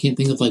enjoyable. So I can't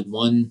think of like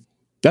one.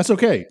 That's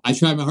okay. I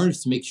try my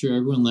hardest to make sure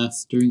everyone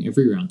laughs during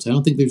every round. So I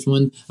don't think there's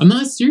one. I'm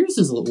not as serious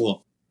as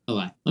well. I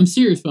lie. I'm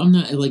serious, but I'm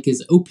not like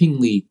as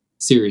openly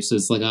serious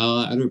as like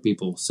other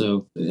people.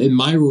 So and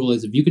my rule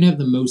is if you can have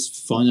the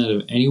most fun out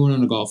of anyone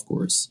on a golf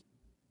course,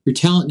 your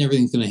talent and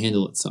everything's going to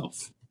handle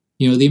itself.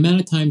 The amount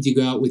of times you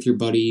go out with your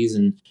buddies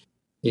and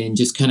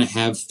just kind of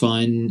have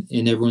fun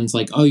and everyone's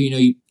like, oh,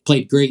 you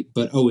played great,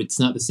 but it's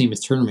not the same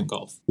as tournament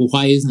golf. Well,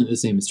 why isn't it the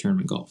same as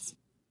tournament golf?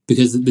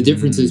 Because the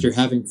difference is you're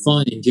having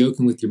fun and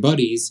joking with your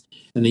buddies,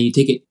 and then you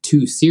take it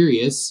too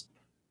serious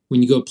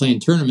when you go play in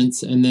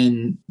tournaments, and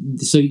then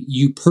so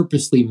you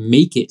purposely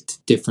make it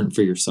different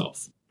for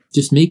yourself.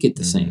 Just make it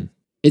the same.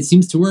 It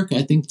seems to work.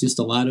 I think just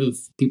a lot of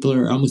people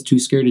are almost too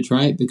scared to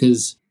try it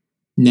because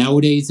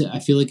nowadays I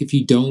feel like if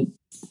you don't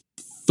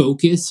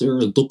focus or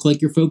look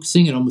like you're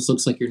focusing, it almost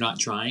looks like you're not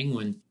trying,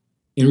 when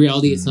in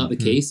reality it's not the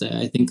case.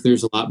 I think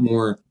there's a lot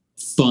more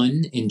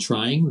fun in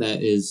trying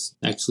that is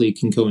actually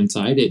can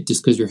coincide. It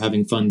just because you're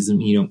having fun doesn't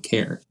mean you don't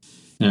care.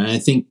 And I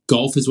think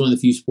golf is one of the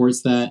few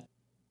sports that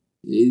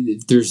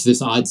there's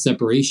this odd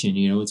separation.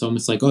 It's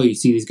almost like, oh, you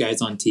see these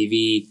guys on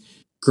TV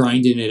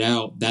grinding it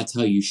out, that's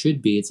how you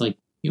should be. It's like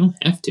you don't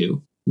have to.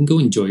 You can go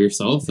enjoy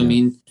yourself. I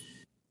mean,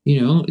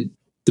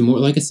 the more,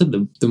 like I said,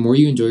 the more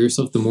you enjoy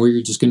yourself, the more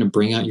you're just going to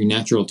bring out your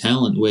natural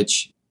talent,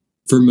 which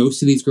for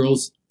most of these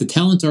girls, the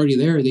talent's already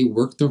there. They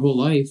worked their whole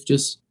life.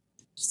 Just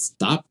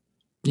stop,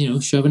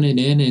 shoving it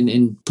in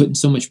and putting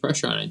so much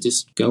pressure on it.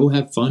 Just go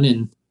have fun.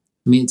 And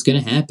I mean, it's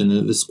going to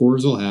happen. The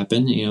scores will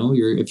happen.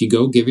 If you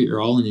go give it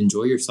your all and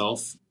enjoy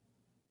yourself,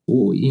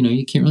 well,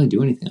 you can't really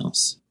do anything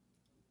else.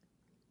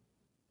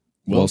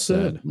 Well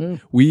said. Yeah.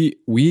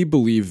 We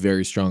believe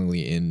very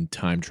strongly in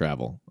time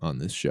travel on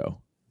this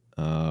show.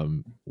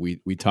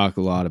 We talk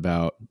a lot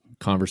about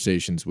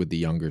conversations with the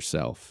younger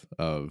self,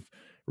 of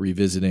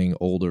revisiting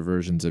older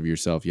versions of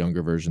yourself,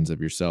 younger versions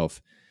of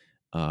yourself,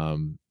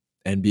 and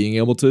being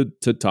able to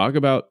talk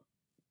about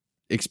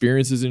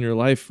experiences in your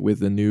life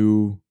with a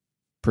new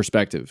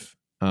perspective.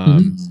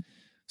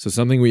 So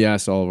something we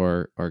asked all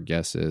of our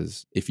guests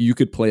is, if you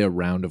could play a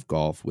round of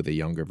golf with a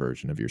younger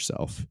version of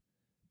yourself,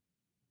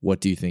 what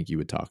do you think you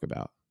would talk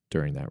about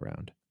during that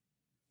round?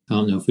 I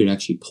don't know if we'd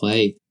actually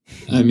play.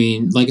 I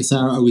mean, like I said,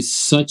 I was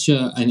such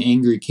an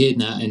angry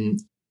kid, and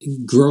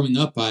growing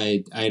up,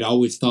 I'd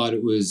always thought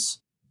it was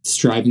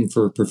striving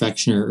for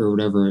perfection or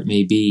whatever it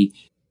may be.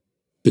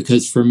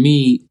 Because for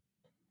me,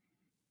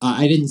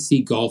 I didn't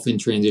see golf and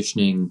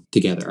transitioning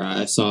together.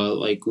 I saw,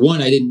 like,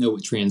 one, I didn't know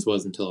what trans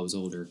was until I was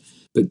older.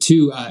 But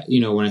two,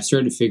 when I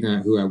started figuring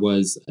out who I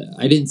was,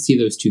 I didn't see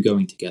those two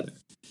going together.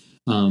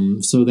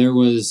 So it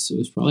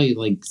was probably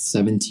like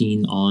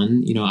 17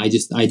 on, I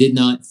did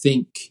not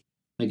think,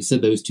 like I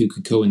said, those two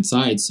could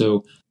coincide.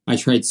 So I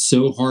tried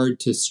so hard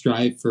to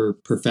strive for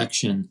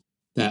perfection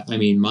that,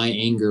 my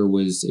anger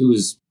was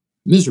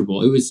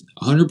miserable. It was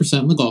 100%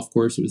 on the golf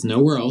course. It was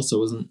nowhere else. I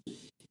wasn't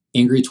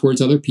angry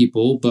towards other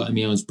people, but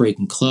I was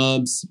breaking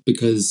clubs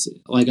because,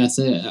 like I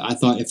said, I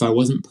thought if I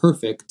wasn't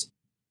perfect,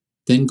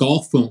 then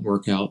golf won't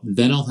work out.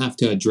 Then I'll have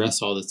to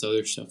address all this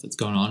other stuff that's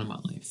going on in my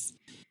life.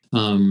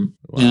 Wow.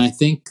 And I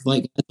think,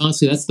 like,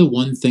 honestly, that's the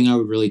one thing I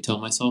would really tell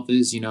myself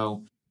is,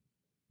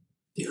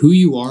 who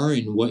you are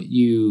and what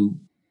you,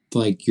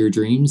 like, your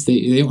dreams,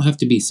 they don't have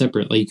to be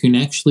separate. Like, you can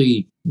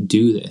actually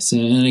do this.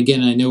 And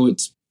again, I know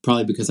it's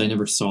probably because I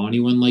never saw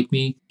anyone like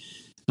me,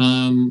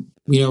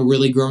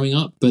 really growing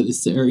up, but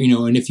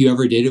and if you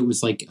ever did, it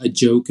was like a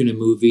joke in a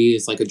movie.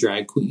 It's like a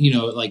drag queen,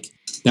 like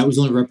that was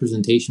the only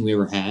representation we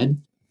ever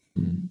had,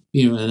 and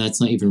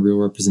that's not even real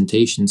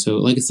representation. So,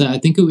 like I said, I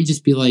think it would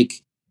just be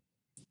like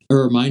a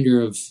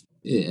reminder of,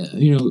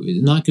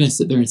 not going to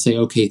sit there and say,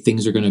 okay,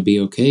 things are going to be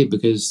okay,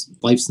 because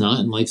life's not,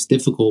 and life's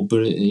difficult.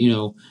 But,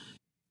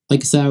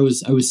 like I said, I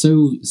was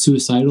so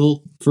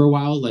suicidal for a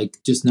while, like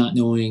just not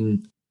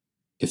knowing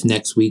if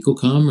next week will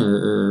come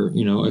or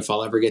if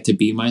I'll ever get to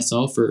be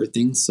myself or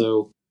things.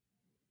 So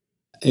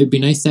it'd be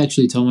nice to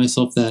actually tell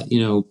myself that,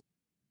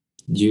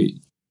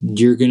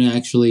 you're going to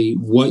actually,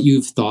 what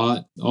you've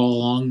thought all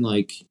along,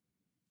 like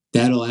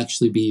that'll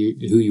actually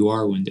be who you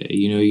are one day.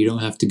 You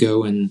don't have to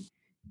go and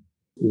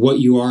what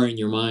you are in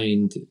your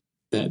mind,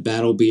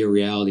 that'll be a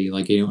reality.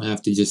 Like, you don't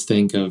have to just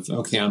think of,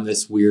 okay, I'm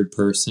this weird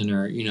person,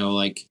 or,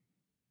 like,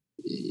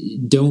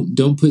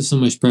 don't put so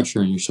much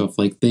pressure on yourself.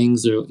 Like,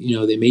 things are,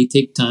 they may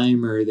take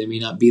time, or they may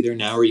not be there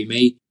now, or you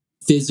may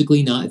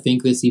physically not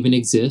think this even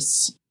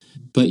exists,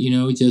 but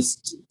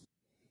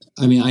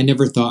I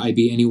never thought I'd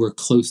be anywhere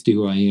close to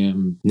who I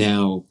am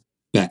now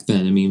back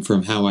then.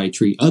 From how I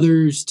treat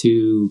others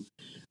to,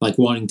 like,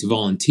 wanting to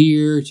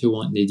volunteer to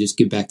wanting to just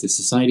give back to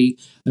society.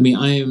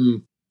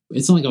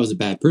 It's not like I was a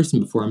bad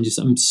person before.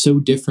 I'm so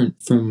different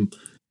from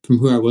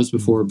who I was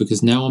before,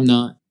 because now I'm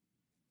not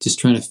just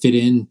trying to fit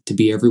in to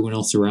be everyone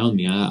else around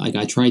me.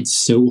 I tried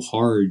so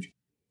hard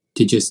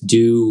to just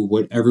do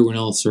what everyone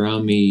else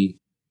around me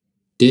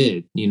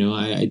did.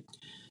 I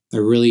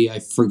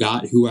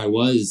forgot who I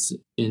was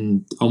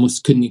and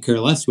almost couldn't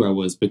care less who I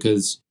was,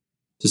 because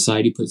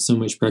society puts so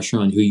much pressure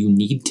on who you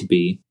need to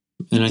be.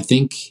 And I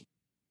think,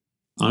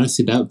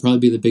 honestly, that would probably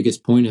be the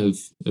biggest point of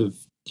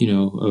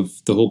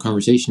the whole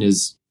conversation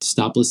is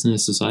stop listening to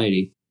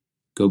society.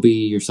 Go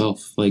be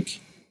yourself. Like,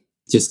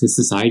 just because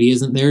society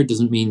isn't there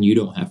doesn't mean you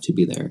don't have to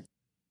be there.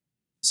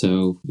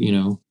 So,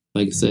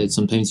 like I said,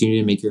 sometimes you need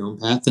to make your own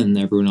path, and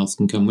everyone else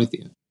can come with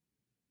you.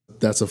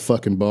 That's a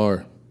fucking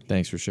bar.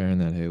 Thanks for sharing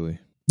that, Haley.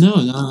 No,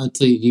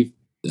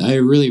 I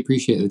really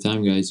appreciate the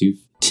time, guys.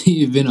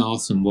 You've been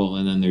awesome. Well,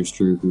 and then there's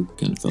Drew, who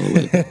kind of fell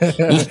away.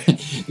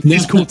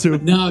 He's cool too.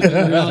 No,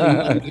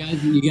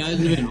 you guys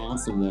have been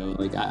awesome, though.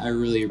 Like, I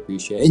really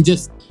appreciate it. And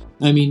just,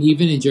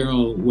 even in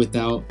general,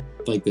 without,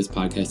 like, this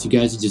podcast, you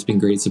guys have just been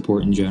great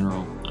support in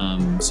general.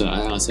 So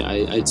I honestly,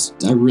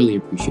 I really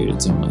appreciate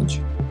it so much.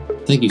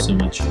 Thank you so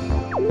much.